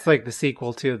you. That's like the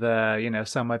sequel to the,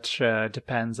 so much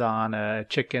depends on a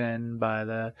chicken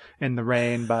in the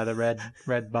rain by the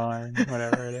red barn,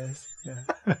 whatever it is.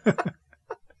 Yeah.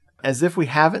 As if we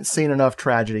haven't seen enough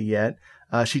tragedy yet,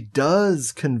 she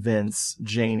does convince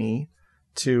Janie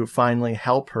to finally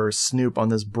help her snoop on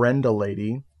this Brenda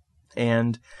lady.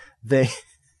 And they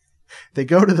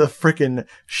go to the freaking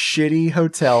shitty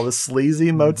hotel, the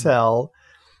sleazy motel,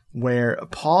 where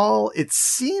it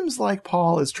seems like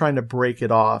Paul is trying to break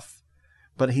it off,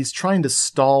 but he's trying to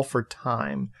stall for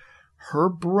time. Her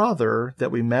brother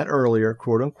that we met earlier,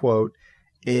 quote unquote,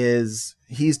 he's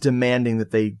demanding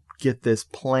that they get this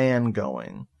plan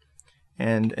going.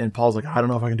 And Paul's like, I don't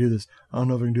know if I can do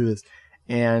this.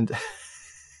 And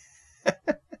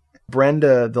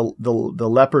Brenda, the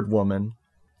leopard woman,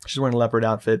 she's wearing a leopard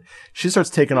outfit. She starts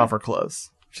taking off her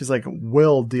clothes. She's like,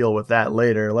 we'll deal with that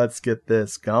later. Let's get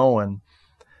this going.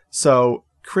 So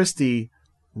Christy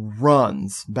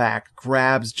runs back,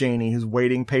 grabs Janie, who's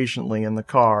waiting patiently in the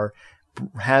car,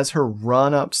 has her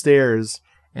run upstairs.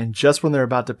 And just when they're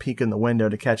about to peek in the window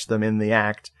to catch them in the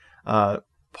act,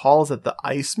 Paul's at the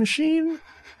ice machine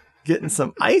getting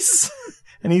some ice.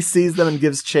 And he sees them and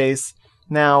gives chase.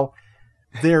 Now,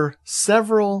 they're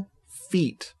several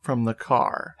feet from the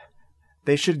car.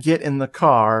 They should get in the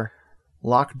car,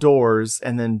 lock doors,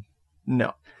 and then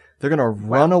no. They're going to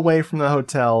run away from the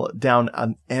hotel down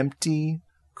an empty,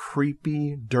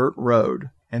 creepy dirt road.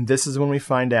 And this is when we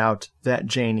find out that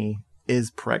Janie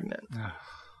is pregnant.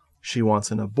 She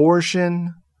wants an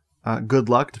abortion. Good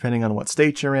luck, depending on what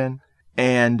state you're in.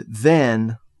 And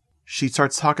then she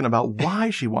starts talking about why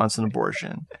she wants an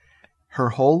abortion. Her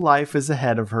whole life is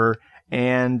ahead of her.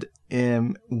 And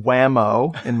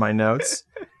whammo, in my notes,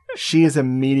 she is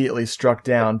immediately struck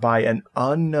down by an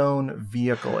unknown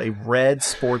vehicle, a red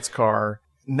sports car.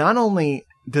 Not only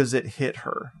does it hit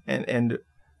her, and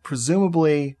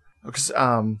presumably, because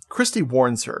Christy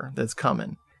warns her that's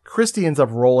coming. Christy ends up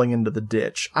rolling into the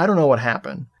ditch. I don't know what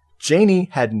happened. Janie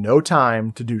had no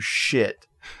time to do shit.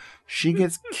 She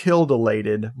gets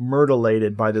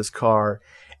murderlated by this car.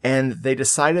 And they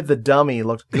decided the dummy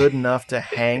looked good enough to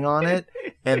hang on it,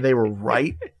 and they were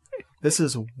right. This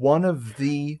is one of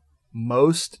the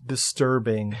most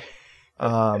disturbing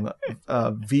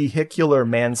vehicular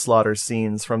manslaughter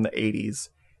scenes from the 80s.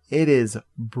 It is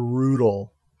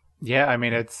brutal. Yeah, I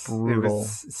mean, brutal. It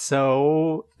was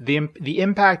so the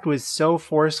impact was so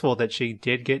forceful that she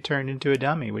did get turned into a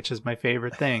dummy, which is my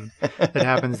favorite thing that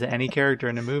happens to any character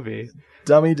in a movie.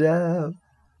 Dummy death.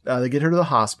 They get her to the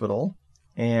hospital,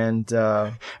 and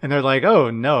they're like,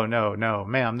 "Oh no,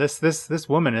 ma'am, this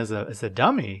woman is a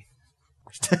dummy.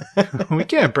 We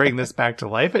can't bring this back to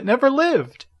life. It never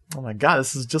lived." Oh my God,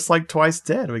 this is just like Twice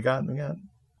Dead. We got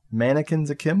mannequins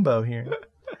akimbo here.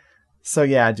 So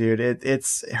yeah, dude,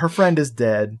 it's her friend is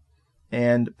dead,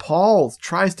 and Paul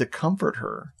tries to comfort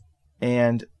her,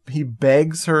 and he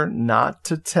begs her not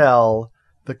to tell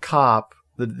the cop,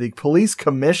 the police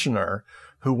commissioner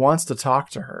who wants to talk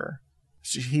to her.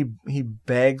 He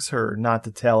begs her not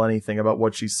to tell anything about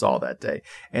what she saw that day.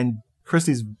 And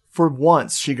Christy's, for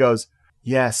once, she goes,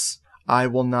 "Yes, I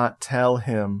will not tell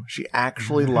him." She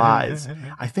actually lies.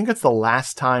 I think it's the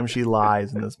last time she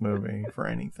lies in this movie for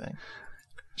anything.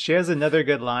 She has another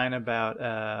good line about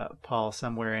Paul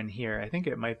somewhere in here. I think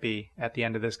it might be at the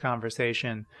end of this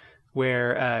conversation,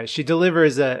 where she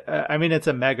delivers it's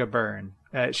a mega burn.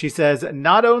 She says,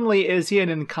 "Not only is he an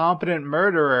incompetent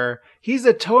murderer, he's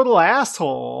a total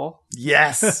asshole."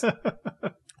 Yes.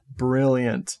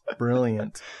 Brilliant.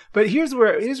 But here's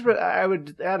where I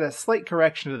would add a slight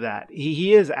correction to that.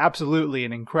 He is absolutely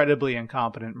an incredibly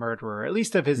incompetent murderer, at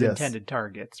least of his intended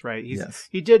targets, right?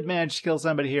 He did manage to kill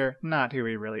somebody here, not who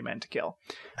he really meant to kill.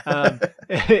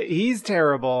 He's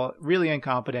terrible, really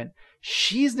incompetent.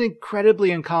 She's an incredibly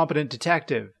incompetent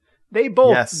detective. They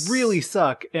both really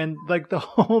suck, and like the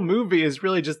whole movie is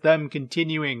really just them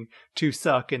continuing to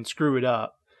suck and screw it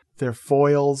up. They're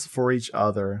foils for each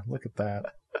other. Look at that.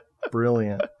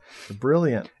 Brilliant.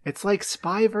 It's like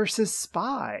spy versus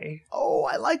spy. Oh,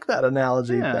 I like that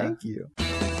analogy. Yeah. Thank you.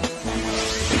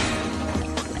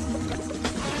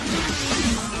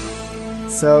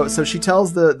 So she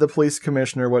tells the police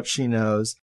commissioner what she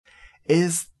knows.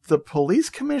 Is the police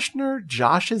commissioner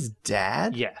Josh's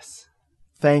dad? Yes.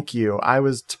 Thank you. I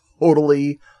was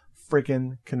totally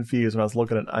freaking confused when I was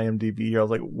looking at IMDb here. I was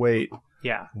like, wait.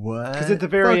 Yeah. What? Because at the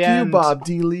very end, you, Bob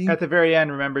Dealey. At the very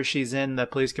end, remember, she's in the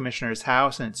police commissioner's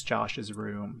house, and it's Josh's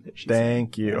room that she's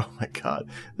Thank you. Oh my God.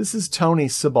 This is Tony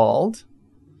Sebald.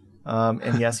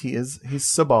 And yes, he's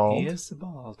Sebald. He is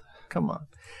Sebald. Come on.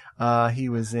 He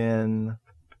was a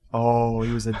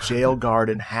jail guard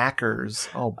in Hackers.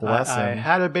 Oh, bless him. I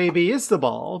Had a Baby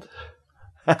Isabald.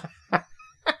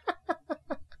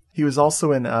 He was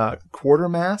also in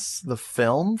Quartermass, the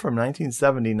film from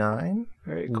 1979.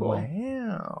 Very cool.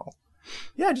 Wow.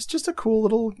 Yeah, just a cool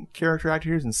little character actor.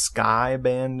 He was in Sky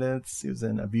Bandits. He was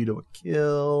in A View to a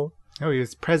Kill. Oh, he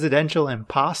was presidential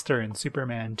imposter in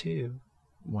Superman 2.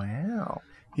 Wow.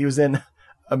 He was in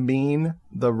Amin,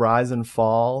 The Rise and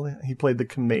Fall. He played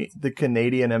the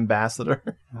Canadian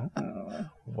ambassador. Oh.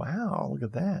 Wow, look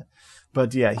at that.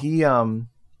 But yeah,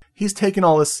 he's taken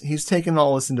all this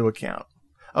into account.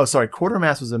 Oh, sorry,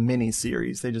 Quartermass was a mini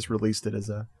series. They just released it as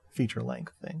a feature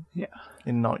length thing. Yeah.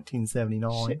 In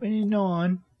 1979.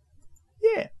 79.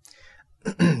 Yeah.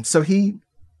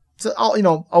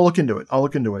 I'll look into it.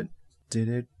 Did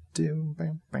it do?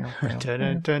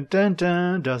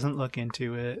 Doesn't look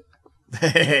into it.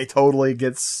 He totally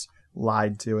gets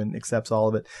lied to and accepts all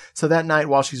of it. So that night,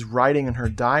 while she's writing in her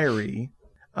diary,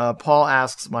 Paul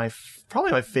asks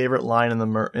probably my favorite line in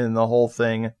the whole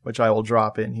thing, which I will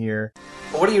drop in here.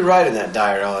 What do you write in that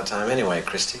diary all the time anyway,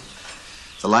 Christy?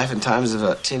 The life and times of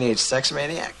a teenage sex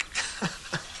maniac?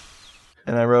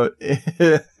 And I wrote,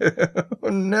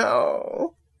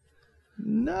 no.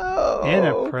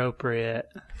 Inappropriate.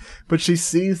 But she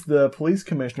sees the police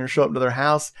commissioner show up to their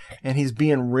house, and he's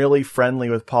being really friendly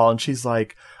with Paul, and she's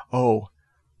like, oh,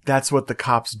 that's what the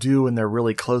cops do when they're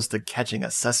really close to catching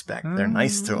a suspect. They're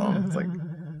nice to him. It's like,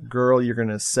 girl, you're going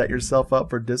to set yourself up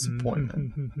for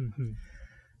disappointment.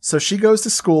 So she goes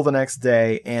to school the next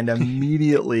day and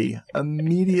immediately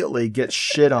gets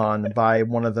shit on by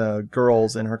one of the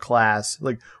girls in her class.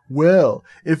 Like, well,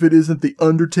 if it isn't the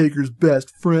Undertaker's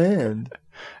best friend.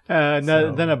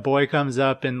 Then a boy comes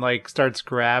up and like starts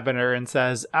grabbing her and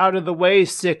says, "Out of the way,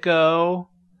 sicko."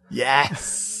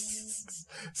 Yes.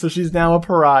 So she's now a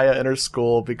pariah in her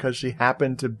school because she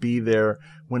happened to be there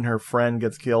when her friend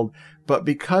gets killed. But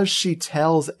because she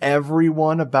tells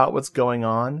everyone about what's going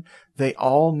on, they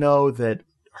all know that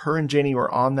her and Janie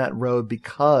were on that road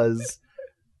because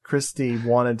Christy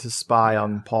wanted to spy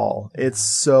on Paul. It's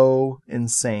so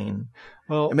insane.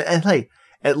 Well, I mean, and hey,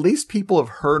 at least people have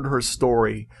heard her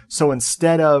story. So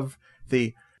instead of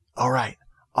all right,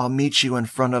 I'll meet you in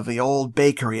front of the old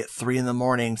bakery at 3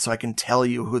 a.m. so I can tell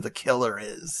you who the killer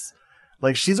is.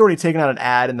 Like, she's already taken out an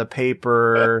ad in the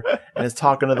paper and is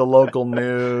talking to the local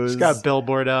news. She's got a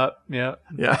billboard up. Yeah.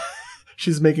 Yeah.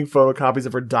 She's making photocopies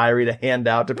of her diary to hand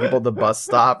out to people at the bus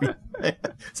stop.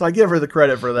 So I give her the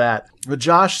credit for that. But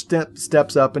Josh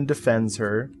steps up and defends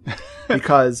her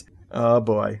because, oh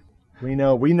boy, we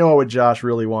know what Josh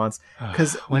really wants.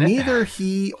 Because neither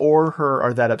he or her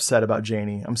are that upset about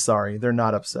Janie. I'm sorry. They're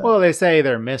not upset. Well, they say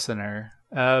they're missing her.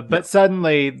 But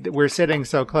suddenly we're sitting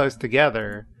so close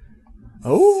together.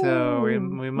 Oh. So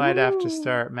we might have to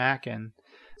start macking.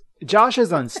 Josh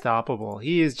is unstoppable.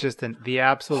 He is just the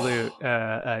absolute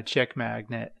chick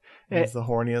magnet. He's the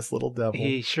horniest little devil.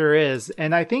 He sure is.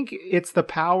 And I think it's the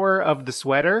power of the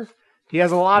sweater. He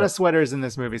has a lot of sweaters in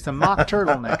this movie. Some mock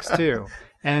turtlenecks, too.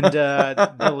 And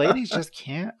the ladies just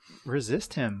can't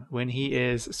resist him when he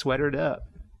is sweatered up.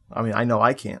 I mean, I know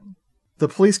I can't. The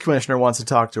police commissioner wants to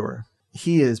talk to her.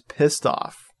 He is pissed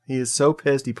off. He is so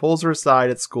pissed. He pulls her aside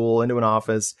at school into an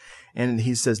office, and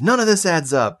he says, none of this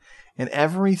adds up. And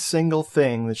every single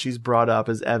thing that she's brought up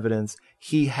as evidence,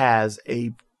 he has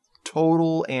a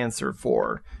total answer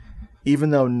for,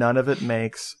 even though none of it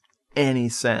makes any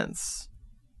sense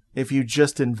if you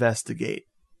just investigate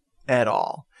at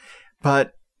all.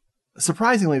 But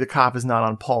surprisingly, the cop is not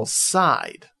on Paul's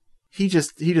side. He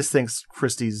just thinks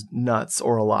Christie's nuts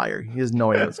or a liar. He has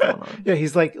no idea what's going on. Yeah,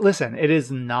 he's like, listen, it is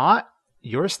not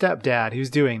your stepdad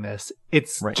who's doing this.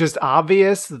 It's just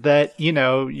obvious that,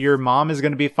 your mom is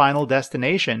going to be Final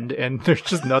Destination, and there's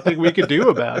just nothing we could do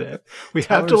about it. We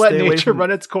have to let nature run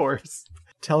its course.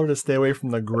 Tell her to stay away from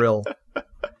the grill.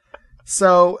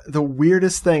 So the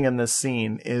weirdest thing in this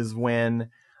scene is when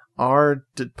our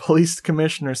police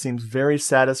commissioner seems very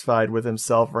satisfied with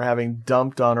himself for having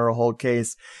dumped on her a whole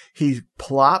case. He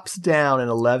plops down in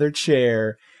a leather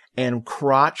chair and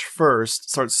crotch first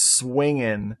starts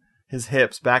swinging his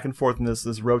hips back and forth in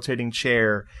this rotating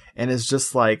chair and is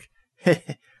just like,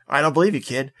 hey, I don't believe you,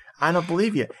 kid. I don't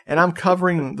believe you. And I'm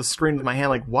covering the screen with my hand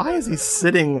like, why is he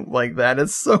sitting like that?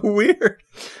 It's so weird.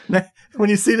 When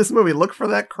you see this movie, look for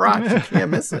that crotch. You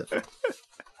can't miss it.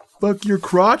 Fuck your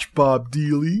crotch, Bob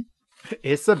Dealey.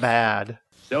 It's a bad.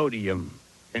 Sodium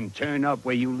can turn up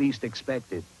where you least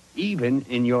expect it, even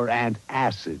in your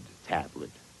antacid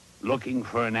tablet. Looking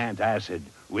for an antacid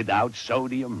without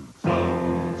sodium?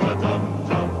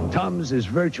 Tums is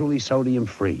virtually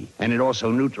sodium-free, and it also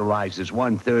neutralizes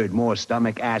 1/3 more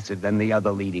stomach acid than the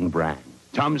other leading brand.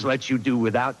 Tums lets you do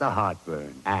without the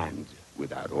heartburn and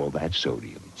without all that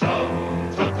sodium.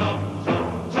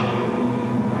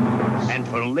 And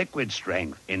for liquid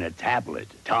strength in a tablet,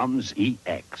 Tums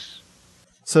EX.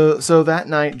 So that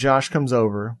night, Josh comes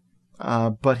over,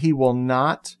 but he will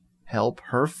not help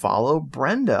her follow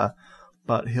Brenda,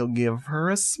 but he'll give her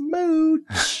a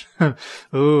smooch.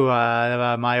 Ooh,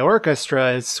 my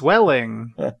orchestra is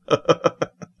swelling.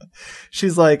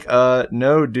 She's like,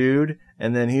 no, dude.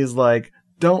 And then he's like,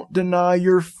 don't deny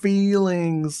your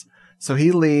feelings. So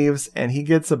he leaves and he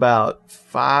gets about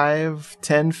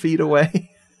 5-10 feet away.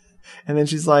 And then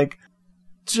she's like,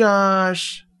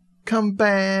 Josh, come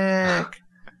back.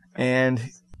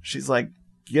 And she's like,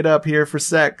 get up here for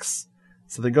sex.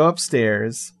 So they go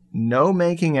upstairs. No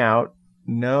making out.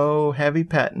 No heavy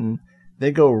petting.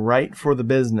 They go right for the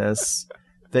business.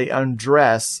 They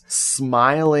undress,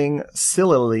 smiling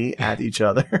sillily at each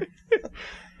other.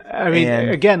 I mean,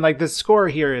 again, like the score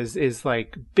here is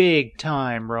like big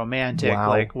time romantic. Wow.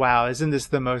 Like, wow, isn't this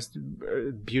the most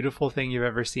beautiful thing you've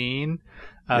ever seen?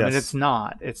 Yes. And it's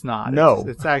not. It's not. No,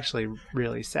 it's actually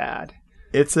really sad.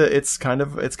 It's kind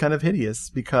of hideous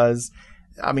because,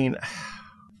 I mean,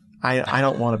 I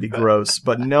don't want to be gross,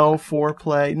 but no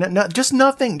foreplay, no, just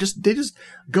nothing. They just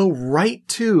go right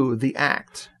to the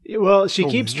act. Well, she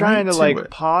keeps trying to like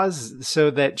pause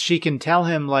so that she can tell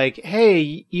him like,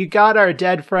 hey, you got our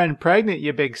dead friend pregnant,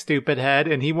 you big stupid head.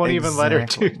 And he won't even let her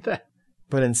do that.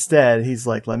 But instead he's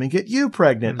like, let me get you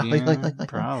pregnant. Yeah,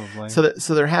 probably.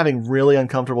 So they're having really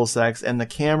uncomfortable sex and the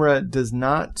camera does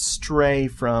not stray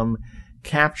from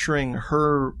capturing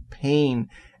her pain.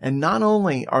 And not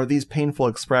only are these painful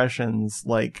expressions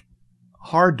like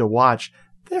hard to watch,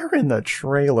 they're in the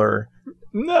trailer.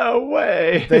 No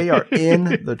way. They are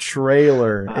in the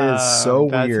trailer. It is so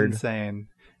weird. That's insane.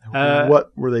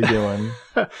 What were they doing?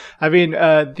 I mean,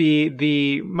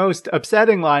 the most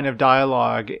upsetting line of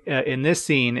dialogue in this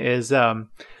scene is,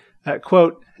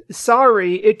 quote,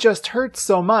 sorry, it just hurts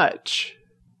so much.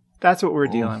 That's what we're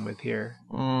dealing with here.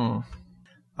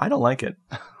 I don't like it.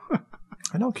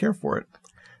 I don't care for it.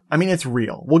 I mean, it's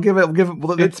real. We'll give it.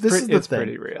 This is the thing.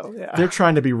 Pretty real. Yeah. They're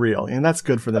trying to be real, and that's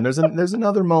good for them. There's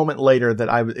another moment later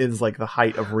that is like the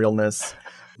height of realness.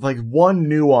 Like one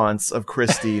nuance of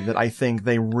Christy that I think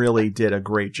they really did a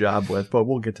great job with, but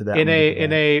we'll get to that. In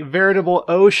a veritable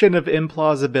ocean of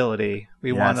implausibility,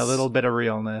 we want a little bit of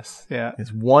realness. Yeah.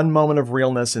 It's one moment of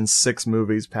realness in 6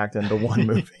 movies packed into one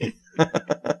movie.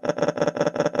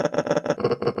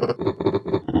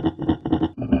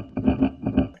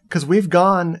 Because we've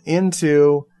gone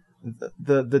into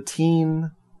the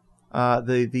teen,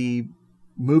 the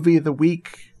movie of the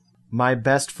week. My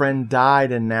best friend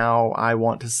died, and now I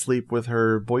want to sleep with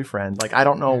her boyfriend. Like, I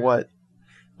don't know what.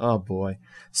 Oh boy!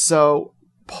 So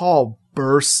Paul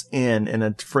bursts in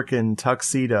a freaking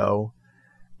tuxedo,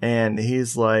 and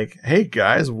he's like, "Hey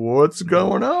guys, what's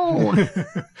going on?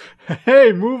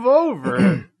 Hey, move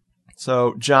over."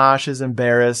 So Josh is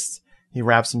embarrassed. He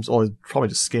wraps himself. Well, he's probably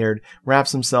just scared.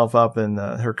 Wraps himself up in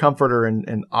her comforter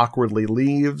and awkwardly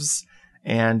leaves.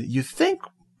 And you think,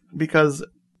 because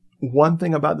one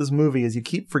thing about this movie is you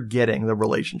keep forgetting the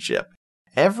relationship.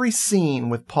 Every scene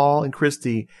with Paul and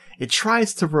Christy, it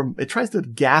tries to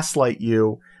gaslight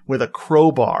you with a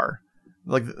crowbar.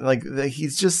 Like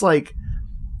he's just like,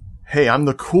 "Hey, I'm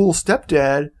the cool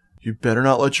stepdad. You better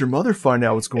not let your mother find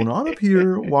out what's going on up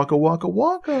here. Waka waka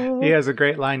waka." He has a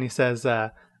great line. He says,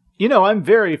 I'm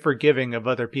very forgiving of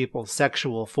other people's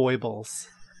sexual foibles.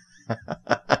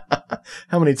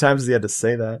 How many times has he had to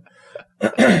say that?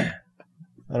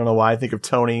 I don't know why I think of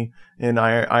Tony in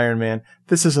Iron Man.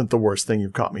 This isn't the worst thing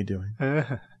you've caught me doing.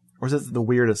 Or is it the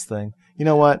weirdest thing? You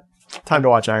know what? Time to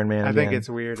watch Iron Man again. I think it's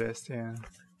weirdest, yeah.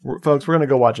 Folks, we're going to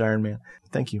go watch Iron Man.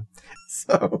 Thank you.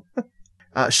 So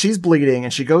she's bleeding,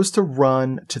 and she goes to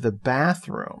run to the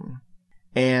bathroom.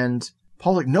 And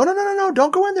Paul's like, no,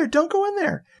 don't go in there. Don't go in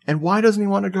there. And why doesn't he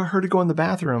want her to go in the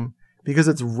bathroom? Because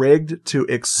it's rigged to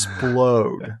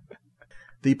explode.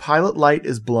 The pilot light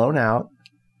is blown out.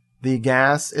 The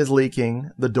gas is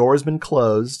leaking, the door has been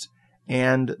closed,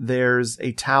 and there's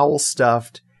a towel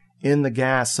stuffed in the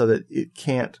gas so that it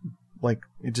can't,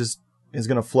 it just is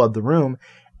going to flood the room.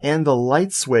 And the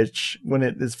light switch, when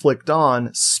it is flicked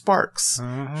on, sparks.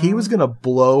 He was going to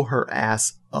blow her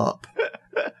ass up.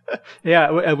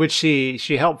 Yeah, which she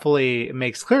helpfully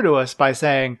makes clear to us by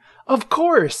saying, "Of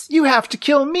course, you have to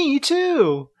kill me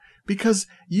too. Because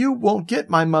you won't get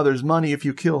my mother's money if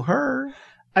you kill her."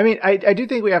 I mean, I do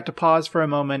think we have to pause for a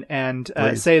moment and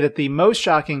say that the most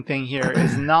shocking thing here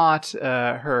is not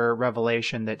her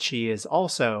revelation that she is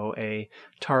also a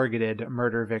targeted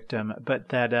murder victim, but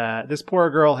that this poor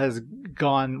girl has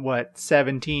gone,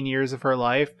 17 years of her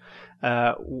life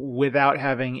without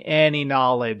having any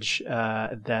knowledge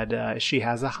that she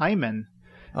has a hymen.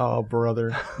 Oh,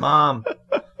 brother. Mom,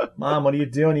 what are you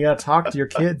doing? You got to talk to your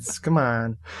kids. Come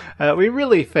on. We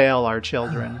really fail our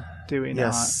children, do we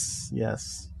not?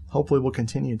 Yes. Hopefully we'll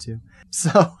continue to.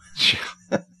 So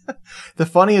the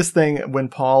funniest thing when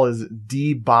Paul is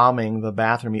de-bombing the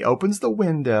bathroom, he opens the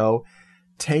window,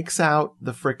 takes out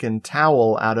the frickin'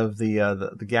 towel out of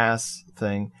the gas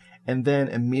thing, and then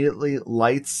immediately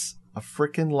lights a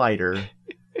frickin' lighter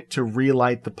to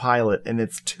relight the pilot. And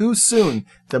it's too soon.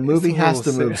 The movie has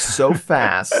to move so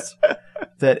fast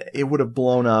that it would have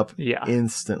blown up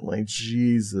instantly.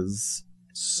 Jesus.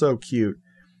 So cute.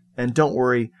 And don't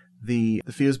worry, the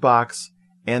fuse box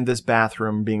and this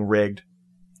bathroom being rigged,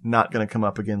 not going to come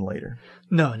up again later.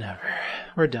 No, never.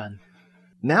 We're done.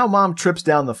 Now Mom trips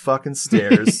down the fucking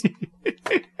stairs.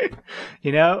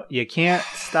 You can't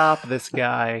stop this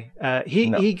guy.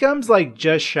 He comes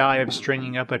just shy of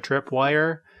stringing up a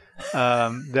tripwire.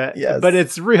 But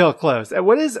it's real close.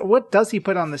 What does he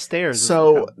put on the stairs?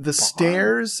 So the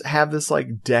stairs have this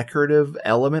decorative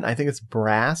element. I think it's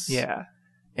brass. Yeah.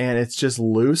 And it's just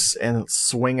loose and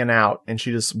swinging out, and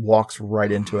she just walks right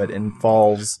into it and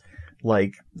falls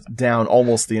down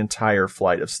almost the entire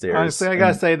flight of stairs. Honestly, I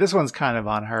gotta say, this one's kind of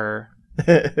on her.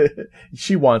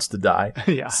 She wants to die.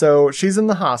 Yeah. So she's in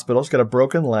the hospital. She's got a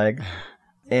broken leg,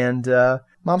 and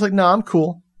Mom's like, "No, I'm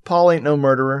cool. Paul ain't no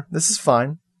murderer. This is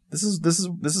fine. This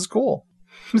is cool.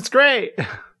 It's great."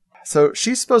 So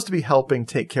she's supposed to be helping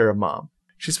take care of Mom.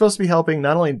 She's supposed to be helping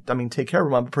not only, take care of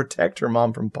her mom, but protect her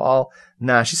mom from Paul.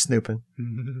 Nah, she's snooping.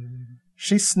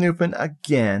 She's snooping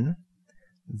again.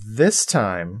 This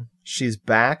time, she's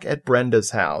back at Brenda's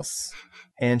house,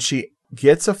 and she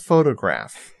gets a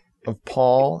photograph of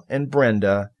Paul and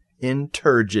Brenda in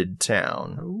Turgid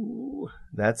Town. Ooh.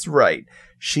 That's right.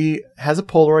 She has a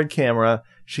Polaroid camera.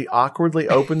 She awkwardly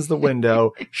opens the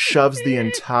window, shoves the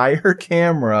entire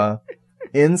camera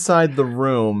inside the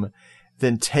room.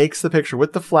 then takes the picture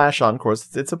with the flash on. Of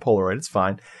course, it's a Polaroid. It's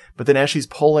fine. But then as she's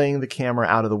pulling the camera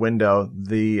out of the window,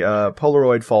 the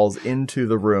Polaroid falls into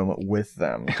the room with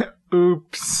them.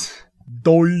 Oops.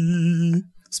 Doi.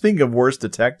 Speaking of worst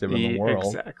detective in the world.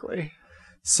 Exactly.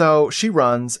 So she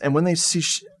runs, and when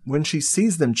she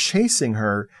sees them chasing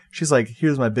her, she's like,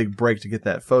 here's my big break to get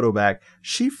that photo back.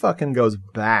 She fucking goes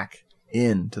back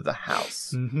into the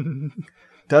house.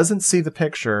 Doesn't see the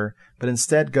picture, but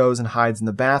instead goes and hides in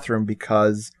the bathroom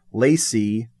because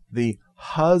Lacey, the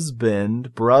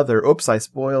brother, oops, I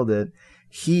spoiled it.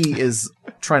 He is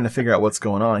trying to figure out what's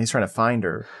going on. He's trying to find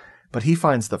her. But he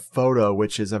finds the photo,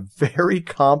 which is a very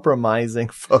compromising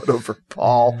photo for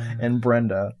Paul and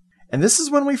Brenda. And this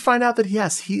is when we find out that,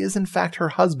 yes, he is in fact her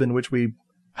husband, which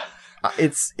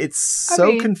it's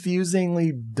so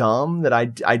confusingly dumb that I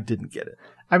didn't get it.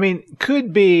 I mean,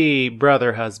 could be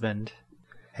brother husband.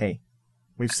 Hey,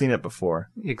 we've seen it before.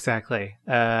 Exactly.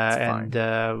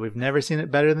 And we've never seen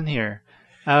it better than here.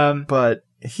 But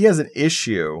he has an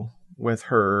issue with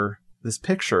this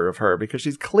picture of her, because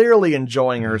she's clearly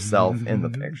enjoying herself in the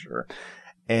picture.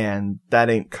 And that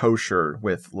ain't kosher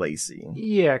with Lacey.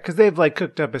 Yeah, because they've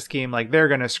cooked up a scheme, they're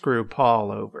going to screw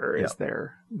Paul over is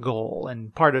their goal.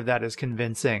 And part of that is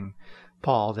convincing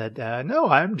Paul that, no,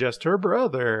 I'm just her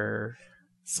brother.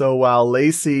 So while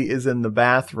Lacey is in the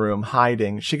bathroom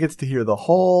hiding, she gets to hear the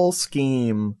whole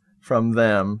scheme from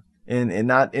them, and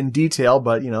not in detail,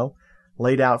 but,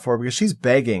 laid out for her, because she's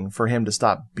begging for him to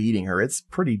stop beating her. It's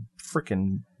pretty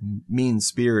freaking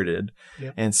mean-spirited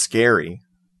and scary.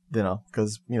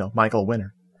 Because, Michael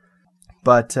Winner.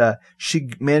 But she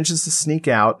manages to sneak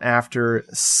out after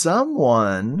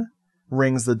someone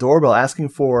rings the doorbell asking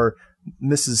for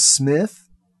Mrs. Smith.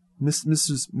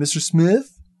 Mr.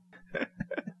 Smith?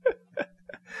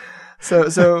 so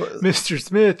Mr.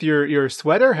 Smith, your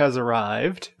sweater has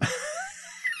arrived.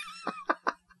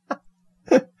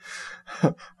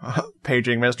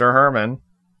 Paging Mr. Herman.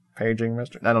 Paging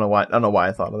Mr. I don't know why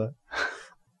I thought of that.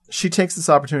 She takes this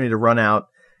opportunity to run out,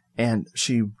 and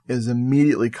she is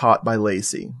immediately caught by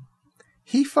Lacey.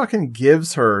 He fucking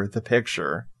gives her the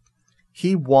picture.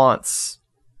 He wants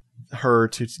her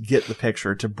to get the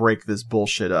picture to break this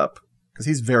bullshit up, because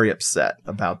he's very upset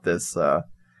about this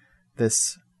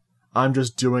I'm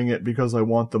just doing it because I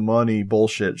want the money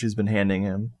bullshit she's been handing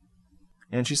him.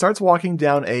 And she starts walking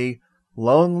down a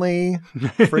lonely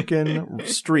freaking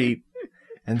street,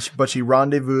 but she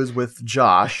rendezvous with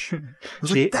Josh.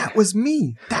 That was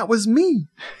me. That was me.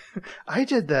 I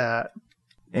did that.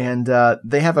 And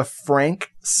they have a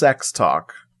frank sex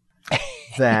talk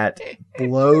that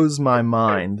blows my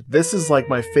mind. This is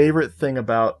my favorite thing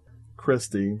about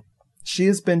Christy. She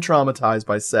has been traumatized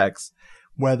by sex,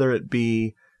 whether it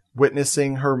be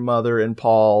witnessing her mother and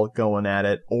Paul going at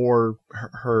it, or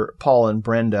her Paul and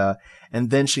Brenda. And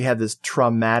then she had this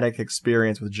traumatic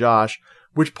experience with Josh,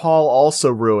 which Paul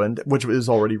also ruined, which is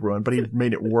already ruined, but he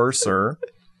made it worser.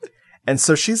 And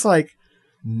so she's like,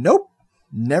 nope,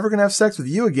 never going to have sex with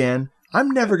you again.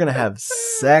 I'm never going to have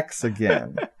sex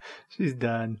again. She's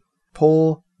done.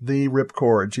 Pull the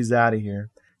ripcord. She's out of here.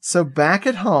 So back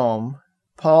at home,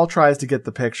 Paul tries to get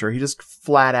the picture. He just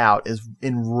flat out is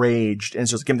enraged and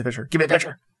is just, give me the picture. Give me the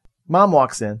picture. Mom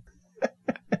walks in.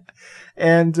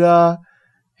 And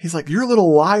he's like, your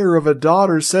little liar of a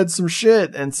daughter said some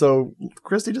shit. And so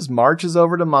Christy just marches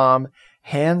over to Mom,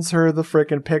 hands her the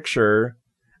frickin' picture.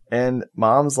 And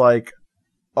Mom's like,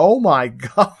 oh my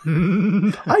God,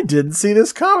 I didn't see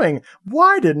this coming.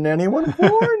 Why didn't anyone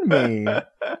warn me?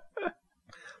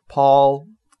 Paul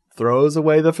throws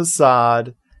away the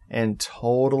facade and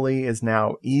totally is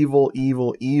now evil,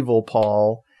 evil, evil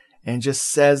Paul, and just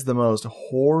says the most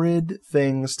horrid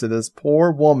things to this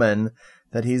poor woman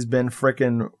that he's been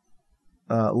frickin'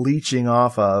 leeching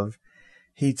off of.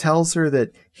 He tells her that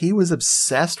he was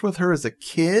obsessed with her as a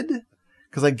kid,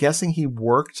 because I'm guessing he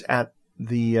worked at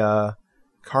the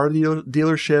car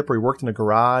dealership, or he worked in a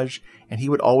garage, and he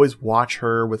would always watch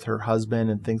her with her husband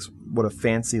and thinks what a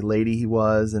fancy lady he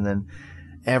was. And then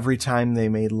every time they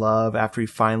made love, after he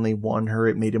finally won her,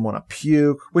 it made him want to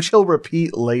puke, which he'll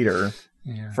repeat later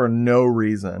for no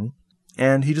reason.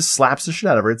 And he just slaps the shit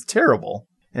out of her. It's terrible.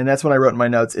 And that's when I wrote in my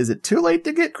notes, is it too late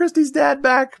to get Christy's dad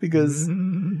back? Because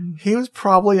he was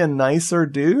probably a nicer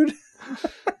dude.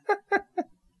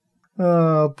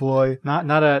 Oh boy.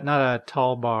 Not a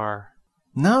tall bar.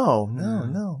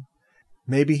 No.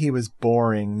 Maybe he was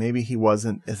boring. Maybe he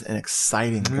wasn't as an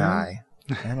exciting guy.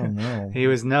 I don't know. He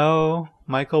was no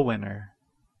Michael Winner.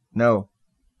 No.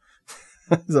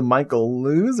 He's a Michael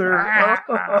loser.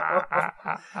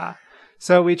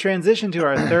 So we transition to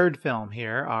our third film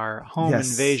here, our home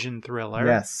invasion thriller.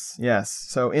 Yes.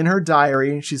 So in her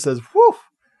diary, she says, whew,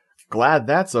 glad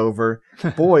that's over.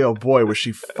 Boy, oh boy, was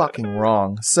she fucking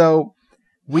wrong. So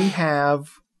we have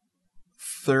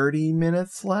 30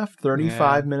 minutes left,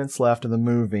 35 minutes left of the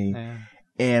movie. Yeah.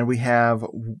 And we have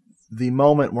the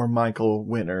moment where Michael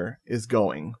Winner is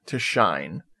going to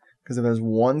shine. Because if there's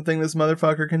one thing this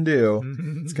motherfucker can do,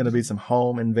 it's going to be some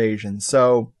home invasion.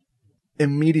 So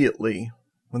immediately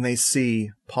when they see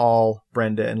Paul,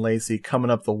 Brenda, and Lacey coming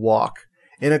up the walk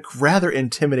in a rather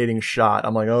intimidating shot,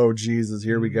 I'm like, oh, Jesus,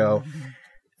 here we go.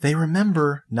 They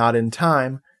remember, not in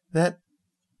time, that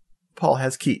Paul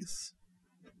has keys.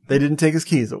 They didn't take his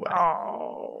keys away.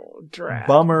 Oh, drag.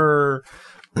 Bummer.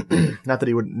 Not that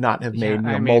he would not have made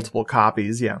multiple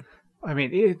copies. Yeah. I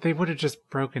mean, they would have just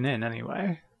broken in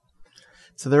anyway.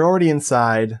 So they're already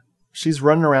inside. She's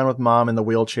running around with Mom in the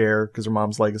wheelchair because her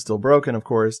mom's leg is still broken, of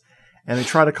course. And they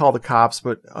try to call the cops,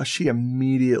 but she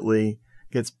immediately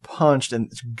gets punched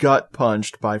and gut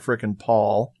punched by frickin'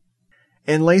 Paul.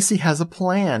 And Lacey has a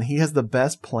plan. He has the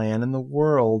best plan in the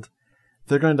world.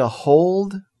 They're going to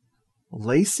hold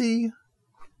Lacey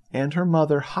and her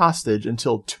mother hostage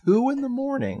until 2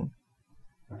 a.m.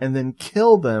 and then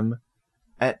kill them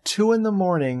at 2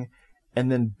 a.m.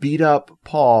 and then beat up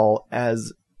Paul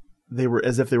as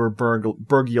if they were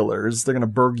burglars. They're going to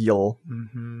burgle.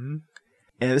 Mm-hmm.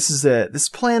 And this is it. This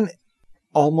plan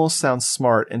almost sounds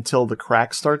smart until the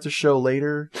cracks start to show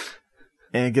later.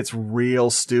 And it gets real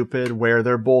stupid where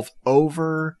they're both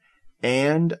over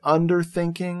and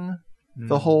underthinking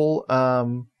the whole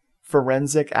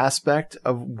forensic aspect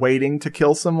of waiting to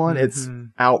kill someone. Mm-hmm. It's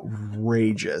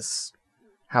outrageous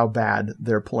how bad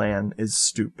their plan is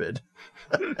stupid.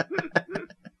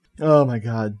 Oh my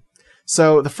God.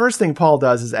 So the first thing Paul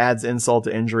does is adds insult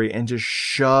to injury and just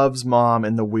shoves Mom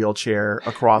in the wheelchair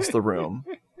across the room.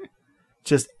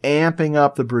 Just amping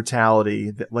up the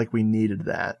brutality that, like, we needed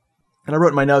that. And I wrote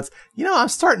in my notes, I'm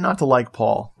starting not to like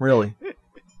Paul, really.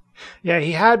 Yeah,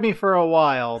 he had me for a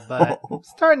while, but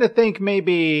starting to think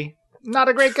maybe not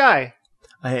a great guy.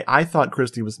 I thought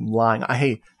Christy was lying.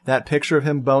 That picture of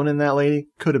him boning that lady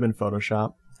could have been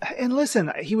Photoshop. And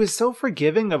listen, he was so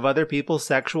forgiving of other people's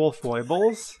sexual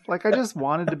foibles. Like, I just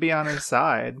wanted to be on his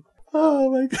side.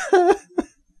 Oh my God.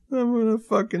 I'm gonna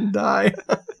fucking die.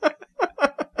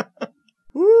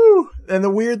 Woo! And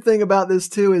the weird thing about this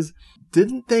too is,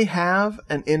 didn't they have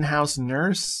an in-house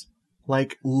nurse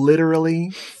like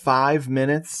literally 5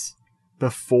 minutes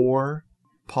before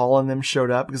Paul and them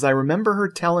showed up? Because I remember her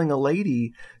telling a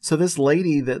lady, so this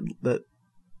lady that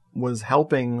was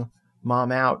helping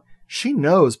Mom out, she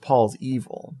knows Paul's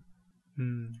evil.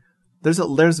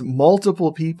 There's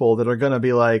multiple people that are going to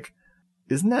be like,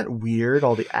 isn't that weird?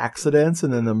 All the accidents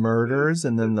and then the murders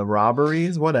and then the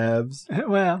robberies, whatevs.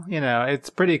 Well, it's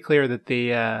pretty clear that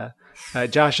the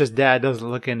Josh's dad doesn't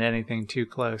look into anything too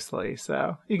closely,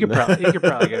 so you could probably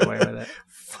get away with it.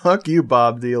 Fuck you,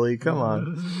 Bob Dealey. Come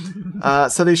on.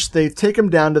 So they take him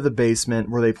down to the basement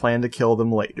where they plan to kill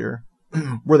them later.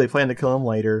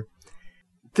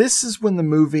 This is when the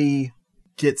movie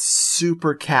gets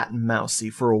super cat and mousey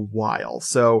for a while.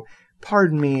 So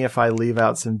pardon me if I leave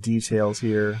out some details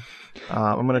here.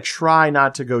 I'm going to try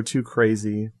not to go too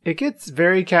crazy. It gets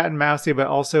very cat and mousey, but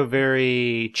also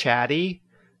very chatty.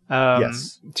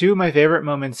 Yes. Two of my favorite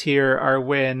moments here are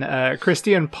when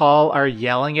Christy and Paul are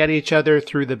yelling at each other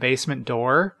through the basement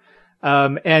door.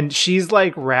 And she's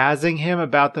like razzing him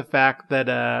about the fact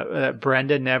that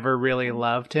Brenda never really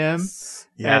loved him.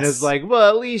 Yes. And is like, well,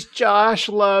 at least Josh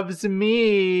loves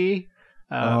me.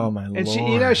 Oh my and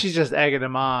Lord. And she's just egging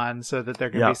him on so that there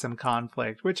can be some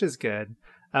conflict, which is good.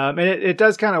 And it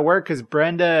does kind of work because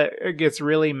Brenda gets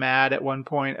really mad at one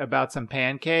point about some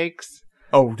pancakes.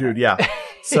 Oh, dude, yeah.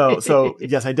 So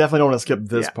yes, I definitely don't want to skip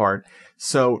this part.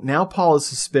 So now Paul is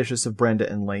suspicious of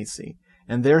Brenda and Lacey,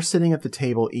 and they're sitting at the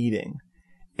table eating.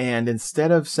 And instead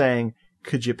of saying,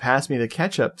 could you pass me the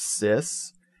ketchup,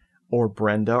 sis? Or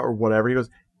Brenda, or whatever, he goes,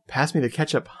 pass me the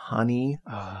ketchup, honey.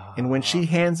 And when she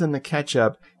hands him the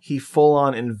ketchup, he full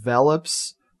on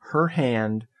envelops her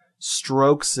hand,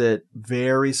 strokes it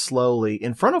very slowly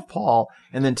in front of Paul,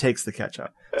 and then takes the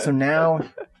ketchup. So now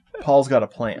Paul's got a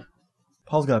plan.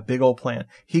 Paul's got a big old plan.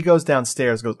 He goes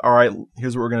downstairs, goes, all right,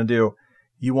 here's what we're going to do.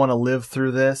 You want to live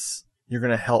through this? You're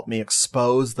going to help me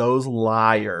expose those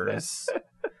liars.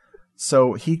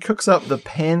 So he cooks up the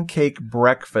pancake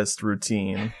breakfast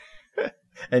routine.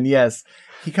 And yes,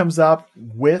 he comes up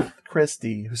with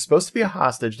Christy, who's supposed to be a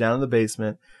hostage down in the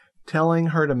basement, telling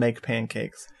her to make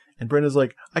pancakes. And Brenda's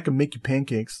like, I can make you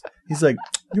pancakes. He's like,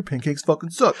 your pancakes fucking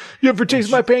suck. You ever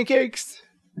taste my pancakes?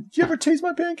 Did you ever taste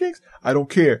my pancakes? I don't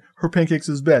care. Her pancakes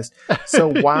is best. So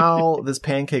while this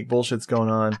pancake bullshit's going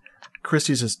on,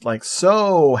 Christy's just like,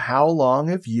 so how long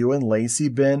have you and Lacey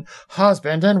been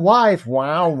husband and wife?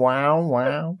 Wow, wow,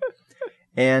 wow.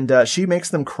 And she makes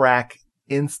them crack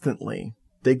instantly.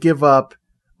 They give up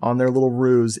on their little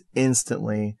ruse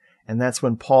instantly. And that's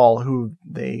when Paul, who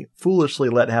they foolishly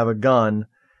let have a gun,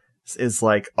 is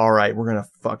like, all right, we're going to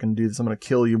fucking do this. I'm going to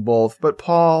kill you both. But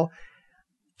Paul,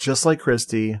 just like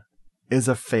Christy, is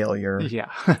a failure.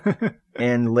 Yeah.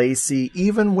 And Lacey,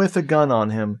 even with a gun on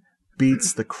him,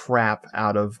 beats the crap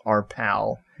out of our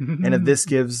pal. And if this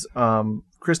gives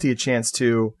Christy a chance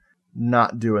to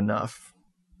not do enough.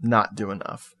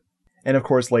 And of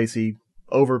course, Lacey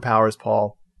overpowers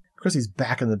Paul. Christy's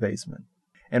back in the basement.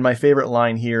 And my favorite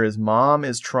line here is Mom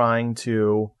is trying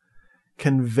to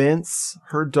convince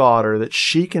her daughter that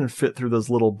she can fit through those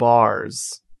little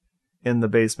bars in the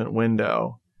basement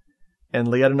window. And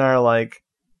Liette and I are like,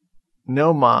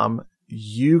 no, Mom,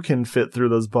 you can fit through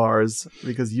those bars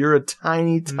because you're a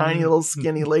tiny, tiny little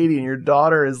skinny lady, and your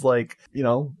daughter is like, you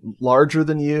know, larger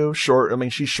than you, short. I mean,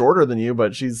 she's shorter than you,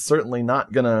 but she's certainly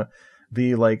not gonna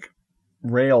be like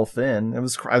rail thin. I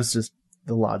was just,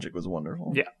 the logic was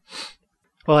wonderful. Yeah.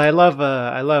 Well, I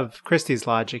love Christy's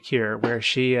logic here, where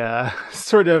she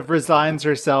sort of resigns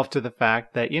herself to the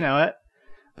fact that, you know what,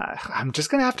 I'm just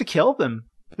gonna have to kill them.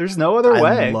 There's no other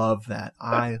way. I love that.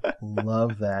 I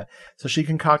love that. So she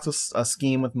concocts a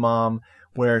scheme with Mom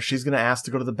where she's going to ask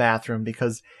to go to the bathroom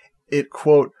because it,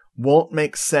 quote, won't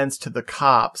make sense to the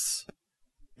cops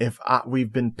if I've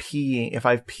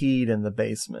peed in the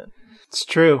basement. It's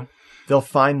true. They'll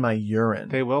find my urine.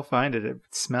 They will find it. It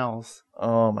smells.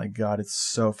 Oh my God. It's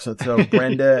so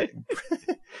Brenda,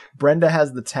 Brenda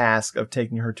has the task of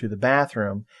taking her to the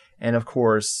bathroom. And of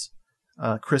course,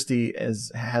 Christy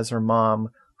has her mom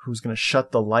who's going to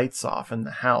shut the lights off in the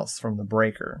house from the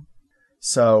breaker.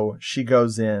 So she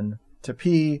goes in to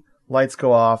pee, lights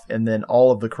go off, and then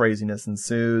all of the craziness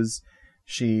ensues.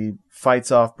 She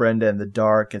fights off Brenda in the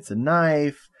dark, gets a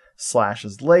knife,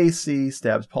 slashes Lacey,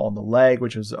 stabs Paul in the leg,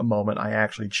 which was a moment I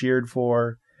actually cheered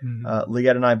for. Mm-hmm.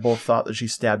 Liette and I both thought that she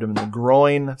stabbed him in the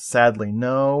groin. Sadly,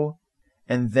 no.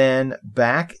 And then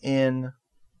back in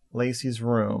Lacey's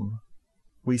room,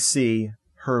 we see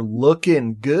her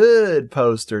looking good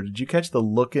poster. Did you catch the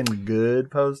looking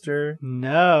good poster?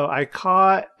 No, I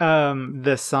caught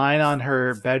the sign on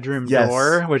her bedroom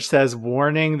door, which says,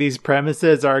 warning, these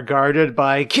premises are guarded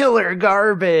by killer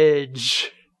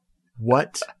garbage.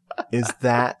 What is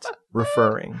that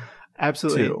referring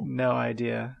Absolutely to? No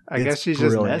idea. I guess she's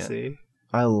brilliant. Just messy.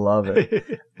 I love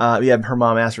it. Yeah, her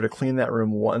mom asked her to clean that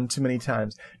room one too many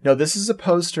times. No, this is a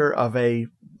poster of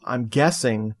I'm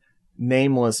guessing,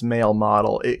 nameless male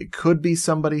model. It could be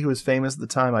somebody who was famous at the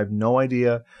time. I have no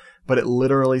idea, but it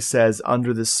literally says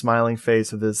under this smiling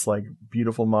face of this like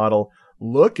beautiful model,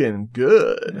 looking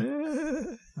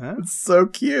good. It's so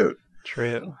cute.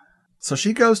 True. So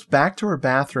she goes back to her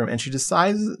bathroom and she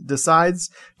decides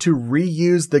to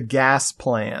reuse the gas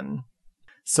plan.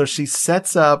 So she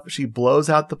she blows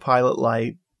out the pilot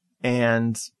light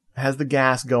and has the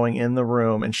gas going in the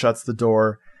room and shuts the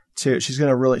door. She's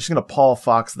gonna Paul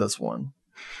Fox this one.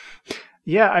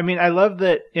 Yeah, I mean, I love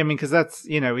that. I mean, because that's,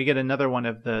 you know, we get another one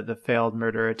of the failed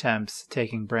murder attempts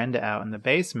taking Brenda out in the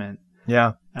basement.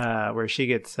 Yeah, where she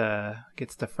gets to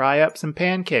fry up some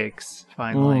pancakes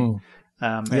finally.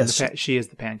 Yes, she is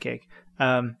the pancake.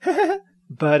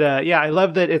 But yeah, I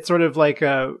love that it's sort of like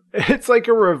it's like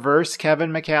a reverse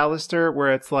Kevin McAllister,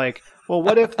 where it's like, well,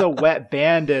 what if the wet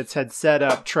bandits had set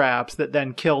up traps that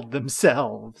then killed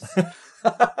themselves?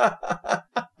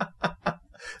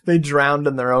 They drowned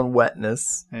in their own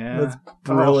wetness. Yeah. That's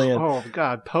brilliant. Oh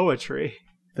God, poetry.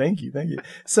 Thank you.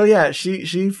 So yeah, she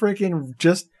freaking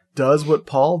just does what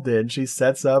Paul did. She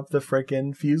sets up the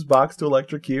freaking fuse box to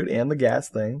electrocute and the gas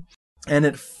thing, and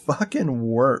it fucking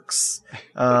works.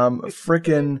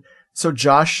 So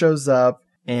Josh shows up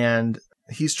and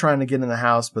he's trying to get in the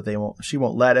house, but she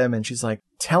won't let him, and she's like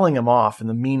telling him off in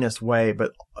the meanest way,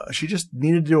 but she just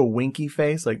needed to do a winky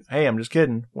face, like, hey, I'm just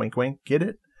kidding, wink wink, get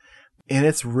it? And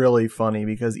it's really funny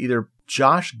because either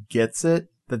Josh gets it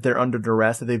that they're under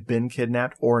duress, that they've been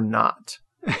kidnapped, or not.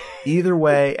 Either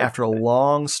way, after a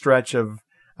long stretch of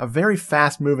a very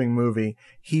fast moving movie,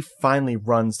 he finally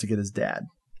runs to get his dad.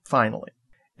 Finally.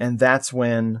 And that's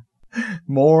when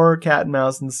more cat and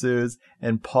mouse ensues,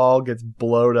 and Paul gets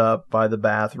blowed up by the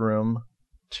bathroom.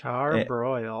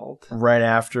 Charbroiled. Right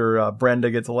after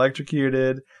Brenda gets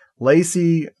electrocuted.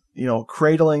 Lacey, you know,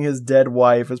 cradling his dead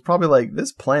wife is probably like,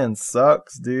 this plan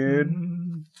sucks, dude.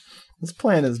 This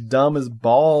plan is dumb as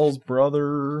balls,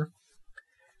 brother.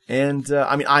 And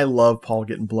I mean, I love Paul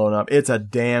getting blown up. It's a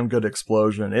damn good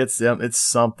explosion. It's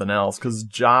something else because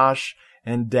Josh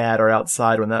and Dad are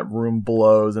outside when that room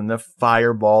blows, and the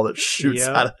fireball that shoots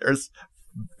out of there is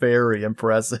very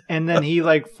impressive. And then he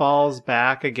like falls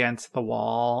back against the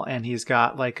wall, and he's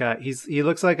got like he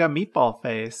looks like a meatball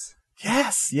face.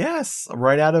 Yes,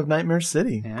 right out of Nightmare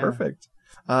City. Yeah. Perfect.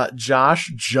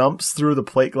 Josh jumps through the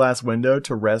plate glass window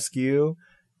to rescue.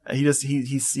 He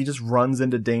just runs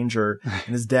into danger,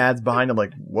 and his dad's behind him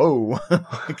like, whoa.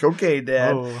 Like, okay,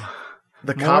 Dad. Oh.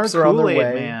 The cops are on their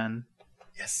way. Man.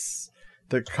 Yes.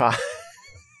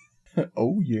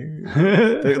 Oh yeah.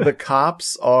 The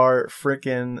cops are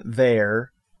freaking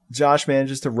there. Josh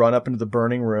manages to run up into the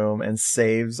burning room and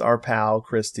saves our pal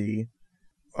Christy.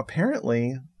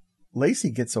 Apparently,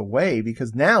 Lacey gets away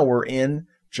because now we're in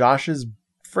Josh's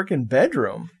freaking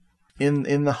bedroom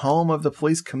in the home of the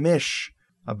police commish,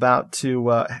 about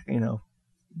to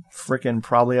freaking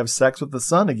probably have sex with the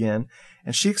son again.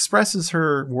 And she expresses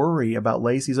her worry about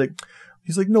Lacey.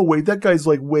 He's like, no way, that guy's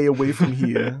like way away from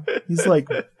here. He's like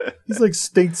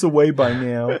states away by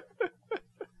now.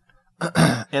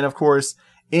 And of course,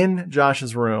 in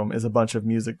Josh's room is a bunch of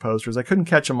music posters. I couldn't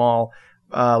catch them all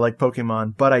like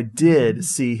Pokemon, but I did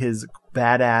see his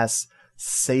badass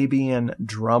Sabian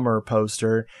drummer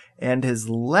poster and his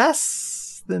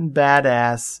less than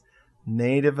badass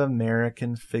Native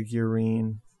American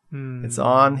figurine. It's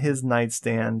on his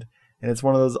nightstand, and it's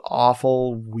one of those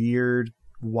awful, weird,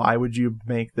 why would you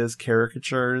make this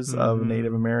caricatures of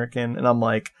Native American? And I'm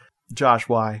like, Josh,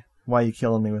 why? Why are you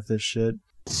killing me with this shit?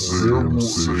 Sam will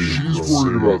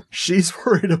say she's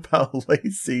worried about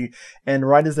Lacey, and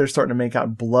right as they're starting to make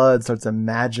out, blood starts to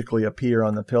magically appear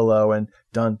on the pillow, and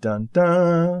dun dun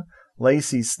dun,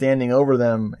 Lacey's standing over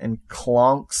them and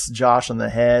clonks Josh on the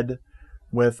head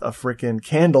with a freaking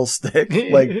candlestick,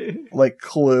 like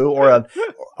Clue,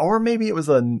 or maybe it was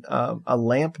a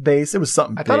lamp base. It was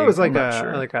something. I thought it was like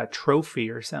a trophy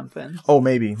or something. Oh,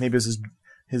 maybe it was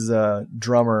his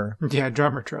drummer. Yeah,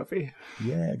 drummer trophy.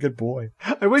 Yeah, good boy.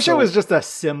 I wish it was just a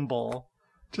symbol,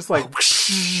 just like.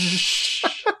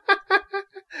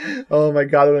 Oh my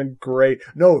god, it would have been great.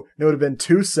 No, it would have been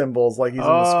two symbols, like he's in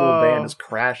the school band, just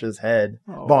crash his head.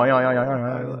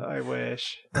 I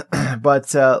wish.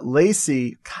 But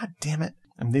Lacey, god damn it,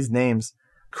 these names.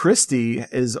 Christy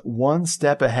is one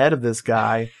step ahead of this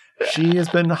guy. She has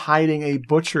been hiding a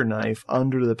butcher knife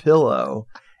under the pillow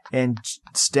and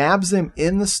stabs him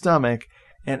in the stomach.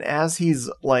 And as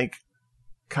he's like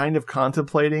kind of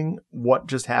contemplating what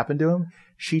just happened to him,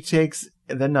 she takes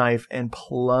the knife and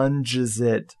plunges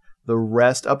it the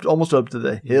rest almost up to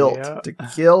the hilt to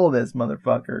kill this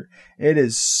motherfucker. It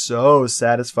is so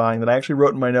satisfying that I actually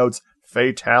wrote in my notes,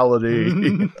 fatality.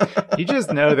 You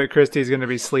just know that Christy's going to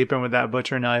be sleeping with that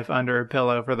butcher knife under her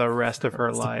pillow for the rest of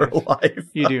her life.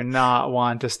 You do not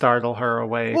want to startle her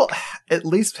awake. Well, at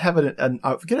least have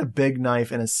get a big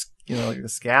knife and like a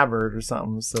scabbard or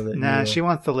something, so that she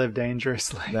wants to live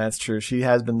dangerously. That's true. She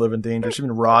has been living dangerous. She's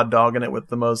been raw dogging it with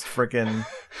the most freaking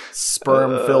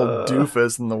sperm-filled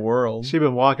doofus in the world. She's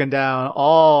been walking down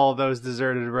all those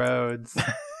deserted roads.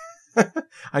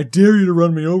 I dare you to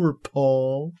run me over,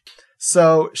 Paul.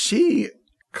 So she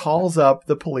calls up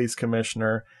the police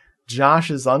commissioner. Josh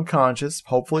is unconscious,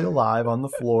 hopefully alive, on the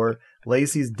floor.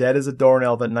 Lacey's dead as a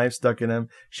doornail, that knife stuck in him.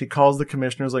 She calls the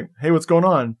commissioner's like, hey, what's going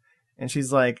on? And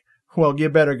she's like, well, you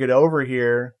better get over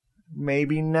here.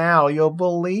 Maybe now you'll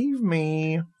believe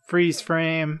me. Freeze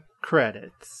frame,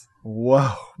 credits.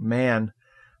 Whoa, man.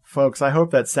 Folks, I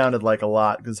hope that sounded like a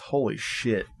lot, because holy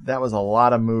shit, that was a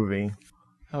lot of movie.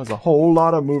 That was a whole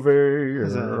lot of movie. It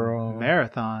was a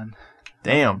marathon.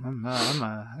 Damn.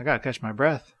 I gotta catch my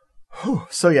breath. Whew.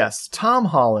 So yes, Tom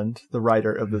Holland, the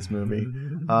writer of this movie,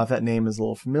 if that name is a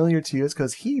little familiar to you, it's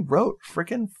because he wrote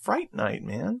frickin' Fright Night,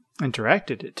 man. And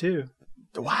directed it, too.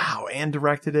 Wow, and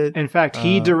directed it. In fact,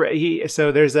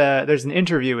 so there's an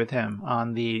interview with him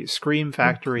on the Scream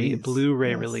Factory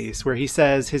Blu-ray release where he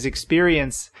says his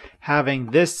experience having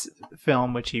this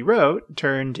film, which he wrote,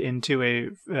 turned into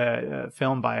a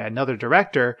film by another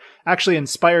director, actually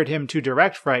inspired him to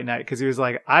direct Fright Night, because he was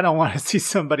like, I don't want to see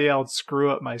somebody else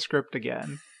screw up my script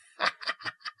again.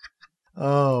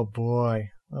 Oh boy.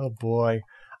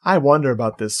 I wonder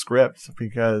about this script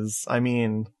because, I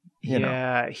mean...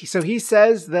 So he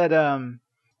says that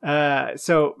it's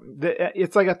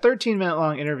like a 13-minute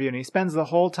long interview, and he spends the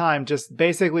whole time just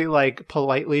basically like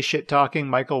politely shit talking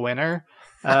Michael Winner.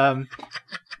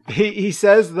 He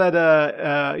says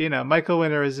that Michael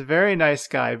Winner is a very nice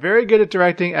guy, very good at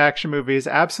directing action movies,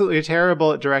 absolutely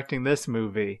terrible at directing this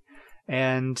movie.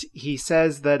 And he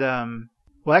says that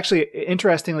Well, actually,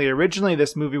 interestingly, originally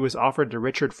this movie was offered to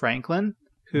Richard Franklin,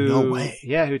 who, No way.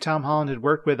 Yeah, who Tom Holland had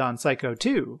worked with on Psycho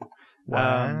 2.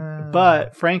 Wow.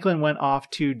 But Franklin went off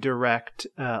to direct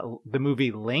the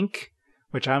movie Link,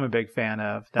 which I'm a big fan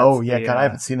of. That's God, I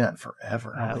haven't seen that in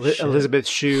forever. Elizabeth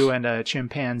Shue and a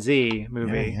chimpanzee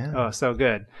movie. Yeah. Oh, so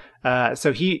good.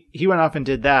 So he went off and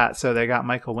did that. So they got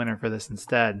Michael Winner for this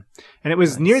instead. And it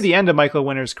was near the end of Michael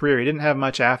Winner's career. He didn't have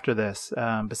much after this,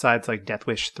 besides like Death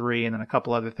Wish 3 and then a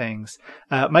couple other things.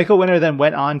 Michael Winner then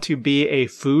went on to be a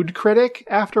food critic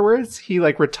afterwards. He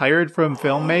like retired from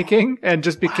filmmaking and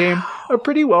just became a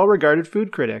pretty well-regarded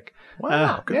food critic.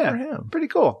 Wow, good for him. Pretty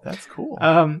cool. That's cool.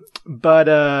 But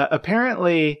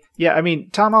apparently, I mean,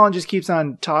 Tom Holland just keeps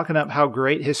on talking up how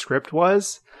great his script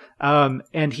was.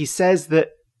 And he says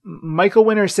that Michael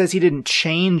Winner says he didn't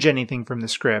change anything from the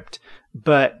script,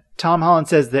 but Tom Holland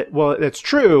says that, well, that's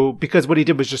true because what he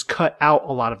did was just cut out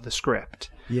a lot of the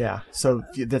script. Yeah. So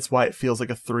that's why it feels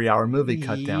like a 3-hour movie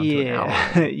cut down to an hour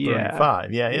and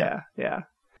 35. Yeah. Yeah,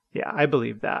 I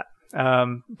believe that.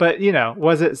 But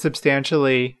was it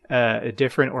substantially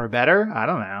different or better? I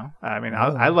don't know. I mean,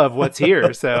 I love what's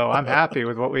here, so I'm happy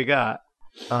with what we got.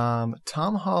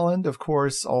 Tom Holland, of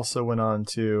course, also went on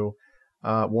to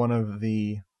one of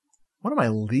my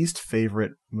least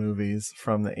favorite movies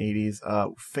from the 80s,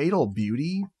 Fatal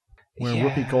Beauty, where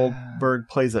Whoopi Goldberg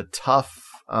plays a tough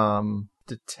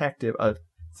detective.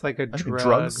 It's like a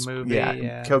drug movie.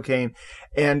 Yeah, cocaine.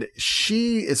 And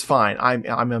she is fine.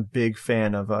 I'm a big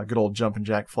fan of good old Jumpin'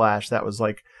 Jack Flash. That was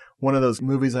like one of those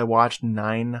movies I watched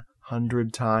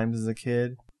 900 times as a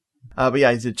kid. But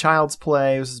yeah, he did Child's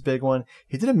Play. It was his big one.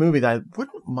 He did a movie that I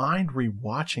wouldn't mind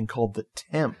rewatching called The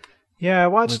Temp. Yeah, I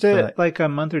watched it like a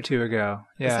month or two ago.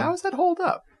 Yeah. How does that hold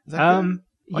up? Is that good?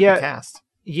 Like yeah. The cast.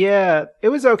 Yeah, it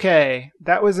was okay.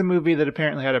 That was a movie that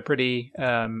apparently had a pretty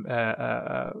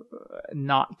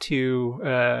not too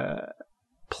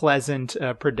pleasant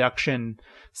production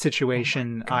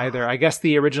situation either. I guess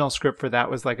the original script for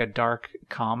that was like a dark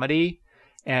comedy,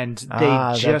 and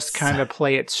they just kind of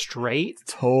play it straight.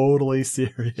 Totally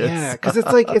serious. Yeah, because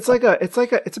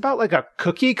it's about like a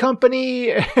cookie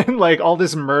company and like all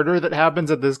this murder that happens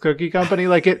at this cookie company.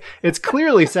 Like it's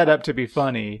clearly set up to be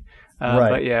funny.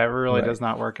 But yeah, it really does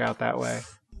not work out that way.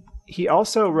 He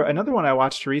also wrote another one I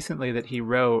watched recently that he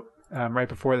wrote right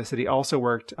before this that he also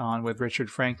worked on with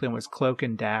Richard Franklin was Cloak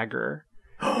and Dagger.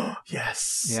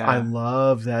 Yes. Yeah. I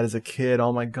loved that as a kid.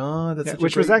 Oh my God. That's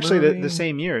which was actually the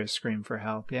same year as Scream for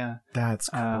Help. Yeah. That's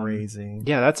crazy.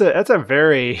 Yeah. That's a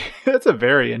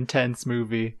very intense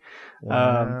movie.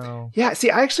 Wow. Yeah. See,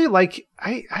 I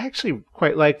actually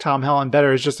quite like Tom Holland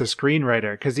better as just a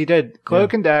screenwriter because he did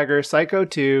Cloak and Dagger, Psycho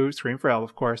 2, Scream for Help,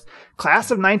 of course, Class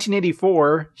of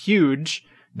 1984, huge,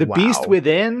 The Beast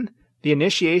Within, The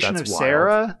Initiation of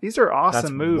Sarah. These are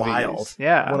awesome movies. Wild.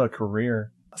 Yeah. What a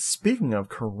career. Speaking of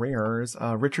careers,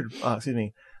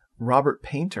 Robert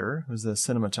Painter, who's the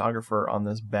cinematographer on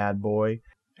this bad boy.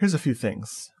 Here's a few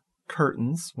things.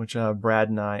 Curtains, which Brad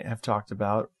and I have talked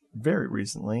about very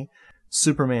recently.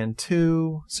 Superman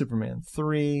 2, Superman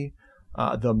 3,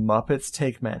 The Muppets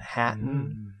Take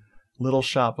Manhattan, Little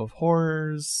Shop of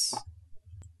Horrors,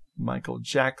 Michael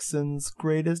Jackson's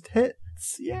Greatest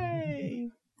Hits. Yay!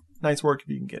 Nice work if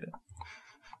you can get it.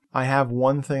 I have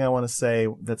one thing I want to say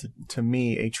that's, to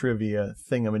me, a trivia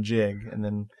thingamajig, and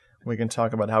then we can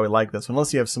talk about how we like this.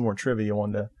 Unless you have some more trivia you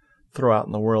want to throw out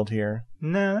in the world here.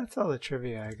 No, that's all the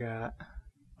trivia I got.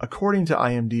 According to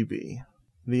IMDb,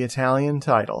 the Italian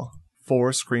title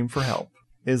for Scream for Help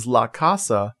is La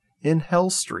Casa in Hell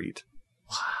Street.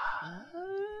 What?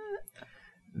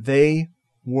 They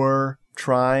were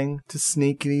trying to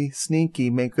sneaky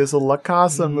make this a La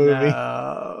Casa movie.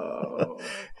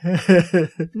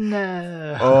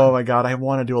 No. Oh my God, I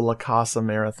want to do a La Casa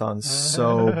marathon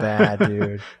so bad,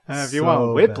 dude. If you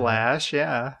want whiplash,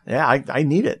 yeah. Yeah, I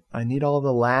need it. I need all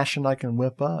the lashing I can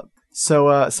whip up.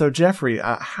 So Jeffrey,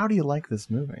 how do you like this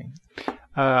movie?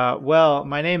 Well,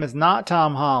 my name is not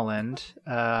Tom Holland,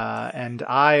 and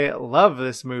I love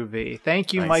this movie.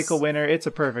 Thank you, Nice. Michael Winner. It's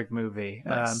a perfect movie.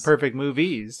 Nice. Perfect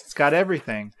movies. It's got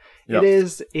everything. Yep.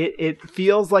 It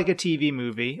feels like a TV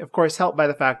movie. Of course, helped by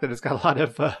the fact that it's got a lot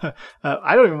of,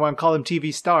 I don't even want to call them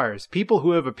TV stars, people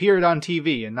who have appeared on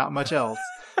TV and not much else.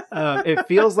 It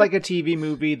feels like a TV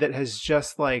movie that has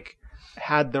just like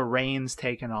had the reins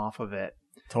taken off of it.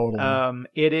 Totally.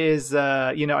 It is,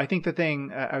 I think the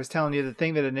thing, I was telling you, the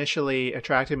thing that initially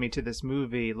attracted me to this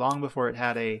movie, long before it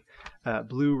had a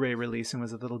Blu-ray release and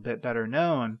was a little bit better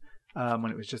known,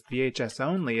 when it was just VHS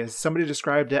only, is somebody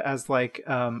described it as like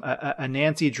a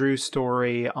Nancy Drew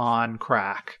story on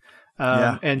crack.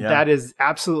 That is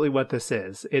absolutely what this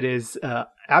is. It is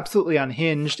absolutely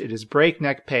unhinged. It is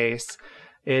breakneck pace.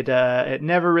 It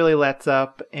never really lets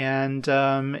up, and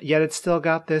yet it's still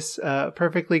got this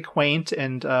perfectly quaint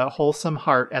and wholesome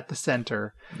heart at the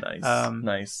center.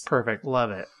 Nice. Perfect.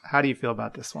 Love it. How do you feel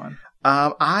about this one?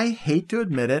 I hate to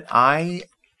admit it. I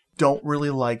don't really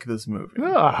like this movie.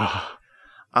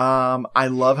 I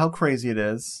love how crazy it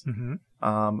is.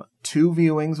 Mm-hmm. 2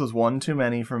 viewings was one too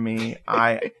many for me.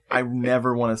 I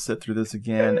never want to sit through this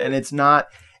again. And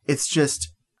it's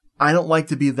just, I don't like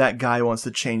to be that guy who wants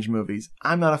to change movies.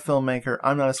 I'm not a filmmaker.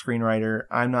 I'm not a screenwriter.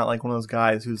 I'm not like one of those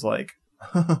guys who's like,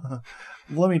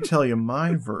 let me tell you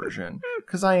my version.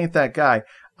 Because I ain't that guy.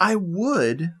 I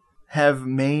would have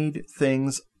made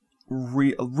things,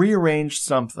 rearranged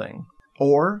something.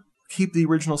 Or keep the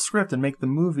original script and make the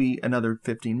movie another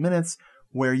 15 minutes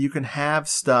where you can have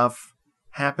stuff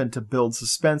happen to build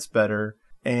suspense better.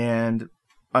 And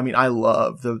I mean, I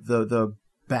love the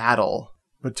battle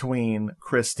between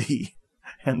Christy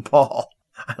and Paul.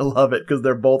 I love it because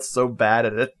they're both so bad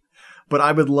at it. But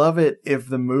I would love it if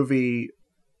the movie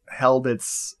held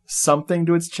its something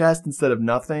to its chest instead of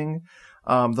nothing.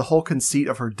 The whole conceit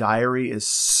of her diary is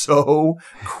so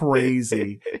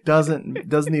crazy.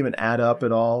 Doesn't even add up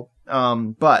at all.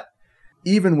 But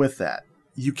even with that,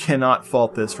 you cannot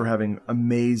fault this for having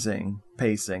amazing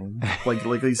pacing. Like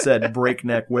you said,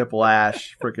 breakneck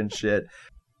whiplash, freaking shit.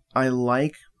 I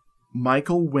like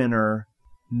Michael Winner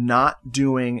not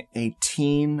doing a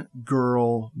teen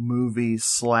girl movie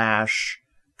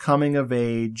 / coming of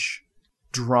age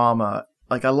drama.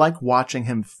 Like, I like watching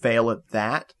him fail at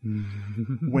that.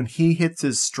 When he hits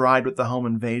his stride with the home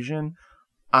invasion,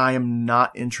 I am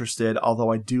not interested,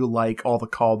 although I do like all the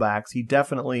callbacks. He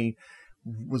definitely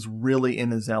was really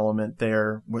in his element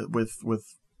there with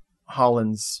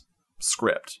Holland's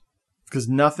script. Because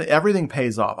everything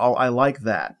pays off. I like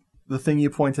that. The thing you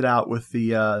pointed out with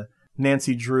the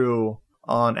Nancy Drew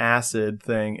on acid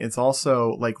thing, it's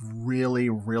also like really,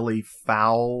 really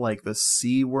foul, like the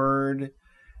C word.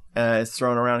 It's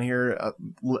thrown around here.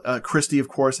 Christy, of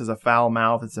course, has a foul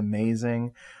mouth. It's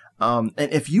amazing. And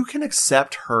if you can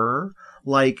accept her,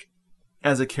 like,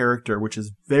 as a character, which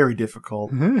is very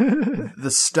difficult,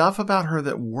 the stuff about her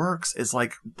that works is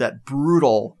like that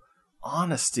brutal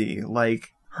honesty. Like,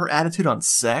 her attitude on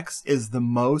sex is the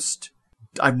most...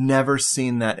 I've never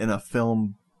seen that in a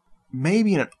film.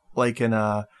 Maybe in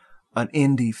an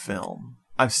indie film.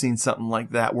 I've seen something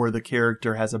like that where the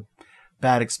character has a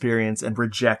bad experience and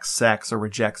rejects sex or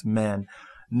rejects men.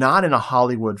 Not in a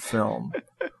Hollywood film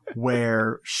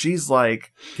where she's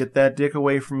like, get that dick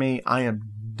away from me. I am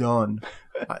done.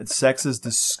 Sex is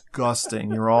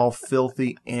disgusting. You're all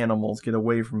filthy animals. Get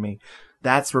away from me.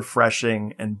 That's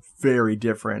refreshing and very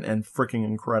different and freaking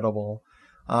incredible.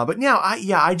 But yeah,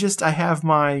 I have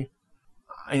my,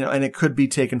 and it could be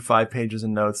taken 5 pages of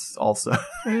notes also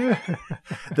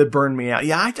that burned me out.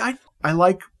 Yeah, I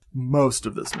like most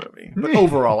of this movie, but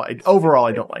overall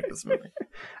I don't like this movie.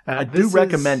 I do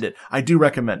recommend it.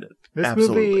 This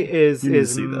Absolutely. movie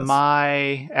is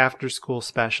my after school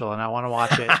special, and I want to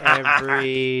watch it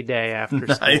every day after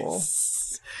school.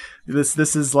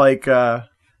 This is like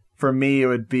for me it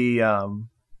would be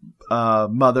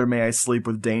Mother May I Sleep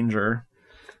with Danger.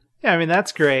 Yeah, I mean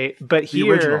that's great, but the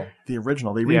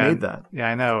original, they remade that. Yeah,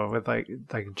 I know, with like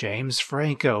James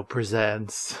Franco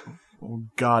presents. Oh,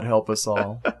 God help us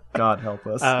all. God help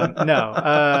us.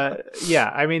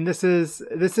 Yeah, I mean this is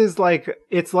like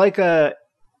it's like a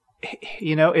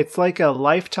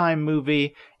Lifetime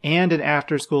movie and an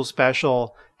after school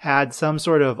special had some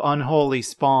sort of unholy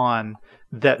spawn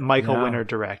that Michael Winner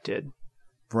directed.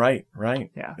 Right.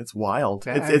 Yeah. It's wild.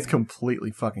 It's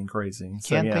completely fucking crazy.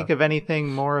 Can't think of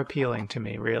anything more appealing to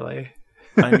me, really.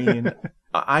 I mean,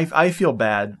 I feel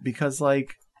bad because,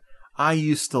 like, I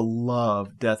used to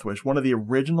love Death Wish, one of the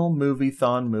original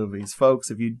movie-thon movies.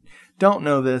 Folks, if you don't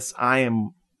know this, I am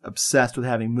obsessed with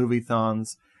having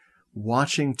movie-thons,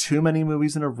 watching too many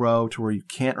movies in a row to where you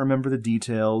can't remember the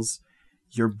details.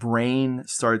 Your brain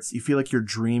starts, you feel like you're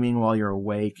dreaming while you're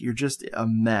awake. You're just a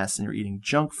mess, and you're eating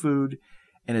junk food.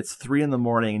 And it's 3 a.m.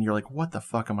 and you're like, what the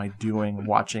fuck am I doing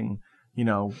watching,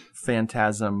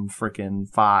 Phantasm frickin'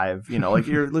 5? Like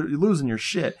you're losing your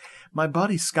shit. My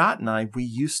buddy Scott and I, we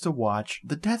used to watch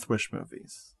the Death Wish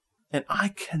movies. And I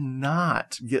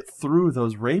cannot get through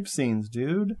those rape scenes,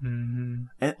 dude. Mm-hmm.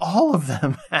 And all of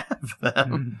them have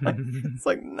them. It's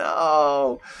like,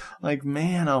 no. Like,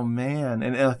 man, oh man.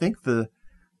 And I think the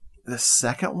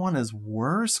second one is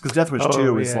worse. Because Death Wish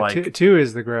 2 is like... 2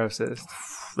 is the grossest.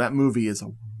 That movie is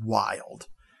wild.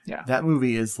 Yeah. That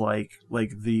movie is like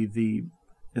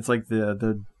it's like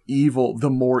the the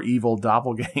more evil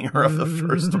doppelganger of the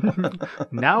first one.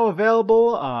 Now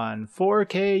available on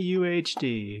 4K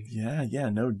UHD. Yeah,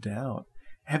 no doubt.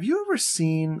 Have you ever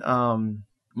seen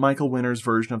Michael Winner's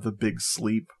version of The Big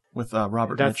Sleep with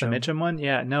Robert Mitchum? That's the Mitchum one?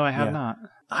 Yeah, no, I have not.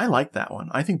 I like that one.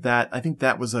 I think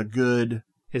that was a good.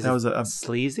 Was a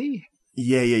sleazy?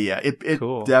 Yeah. It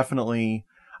cool. Definitely.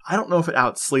 I don't know if it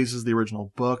outsleazes the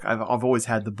original book. I've always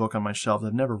had the book on my shelf.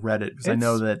 I've never read it because I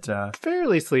know that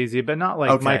fairly sleazy, but not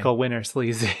like Michael Winner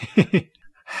sleazy.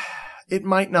 It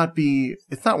might not be.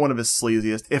 It's not one of his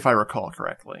sleaziest, if I recall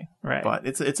correctly. Right. But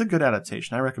it's a good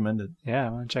adaptation. I recommend it. Yeah, I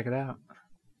want to check it out.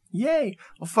 Yay!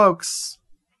 Well, folks,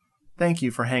 thank you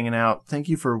for hanging out. Thank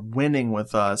you for winning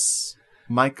with us,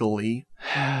 Michael Lee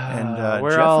and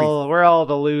we're Jeffrey. We're all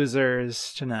the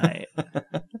losers tonight.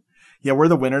 Yeah, we're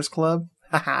the winners club.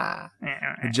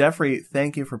 Jeffrey,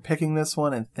 thank you for picking this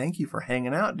one, and thank you for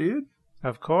hanging out, dude.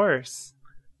 Of course.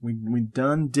 We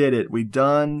done did it. We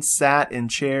done sat in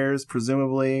chairs,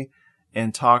 presumably,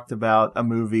 and talked about a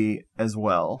movie as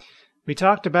well. We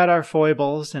talked about our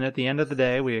foibles, and at the end of the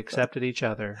day, we accepted each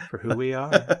other for who we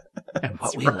are and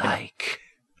what we like.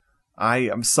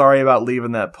 I'm sorry about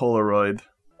leaving that Polaroid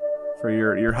for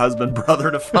your husband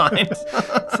brother to find.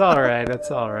 It's all right.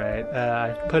 It's all right.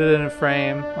 I put it in a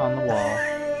frame on the wall.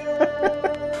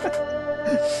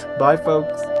 Bye,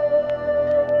 folks.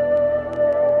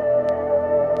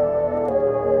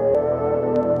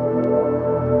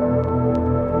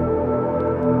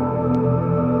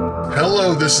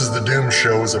 Hello, This is the Doom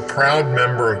Show is a proud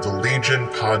member of the Legion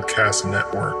Podcast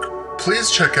Network.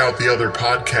 Please check out the other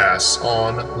podcasts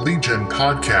on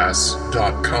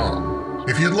legionpodcasts.com.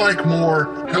 If you'd like more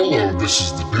Hello, This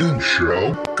is the Doom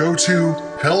Show, go to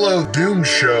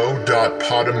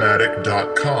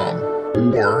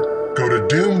hellodoomshow.podomatic.com or go to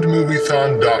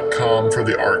doomedmoviethon.com for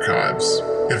the archives.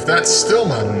 If that's still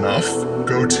not enough,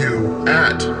 go to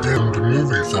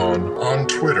 @doomedmoviethon on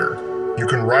Twitter. You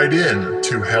can write in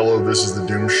to Hello, This is the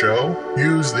Doom Show.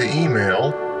 Use the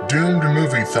email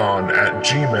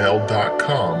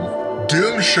doomedmoviethon@gmail.com.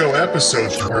 Doom Show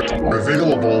episodes are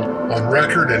available on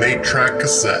record and 8-track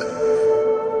cassette.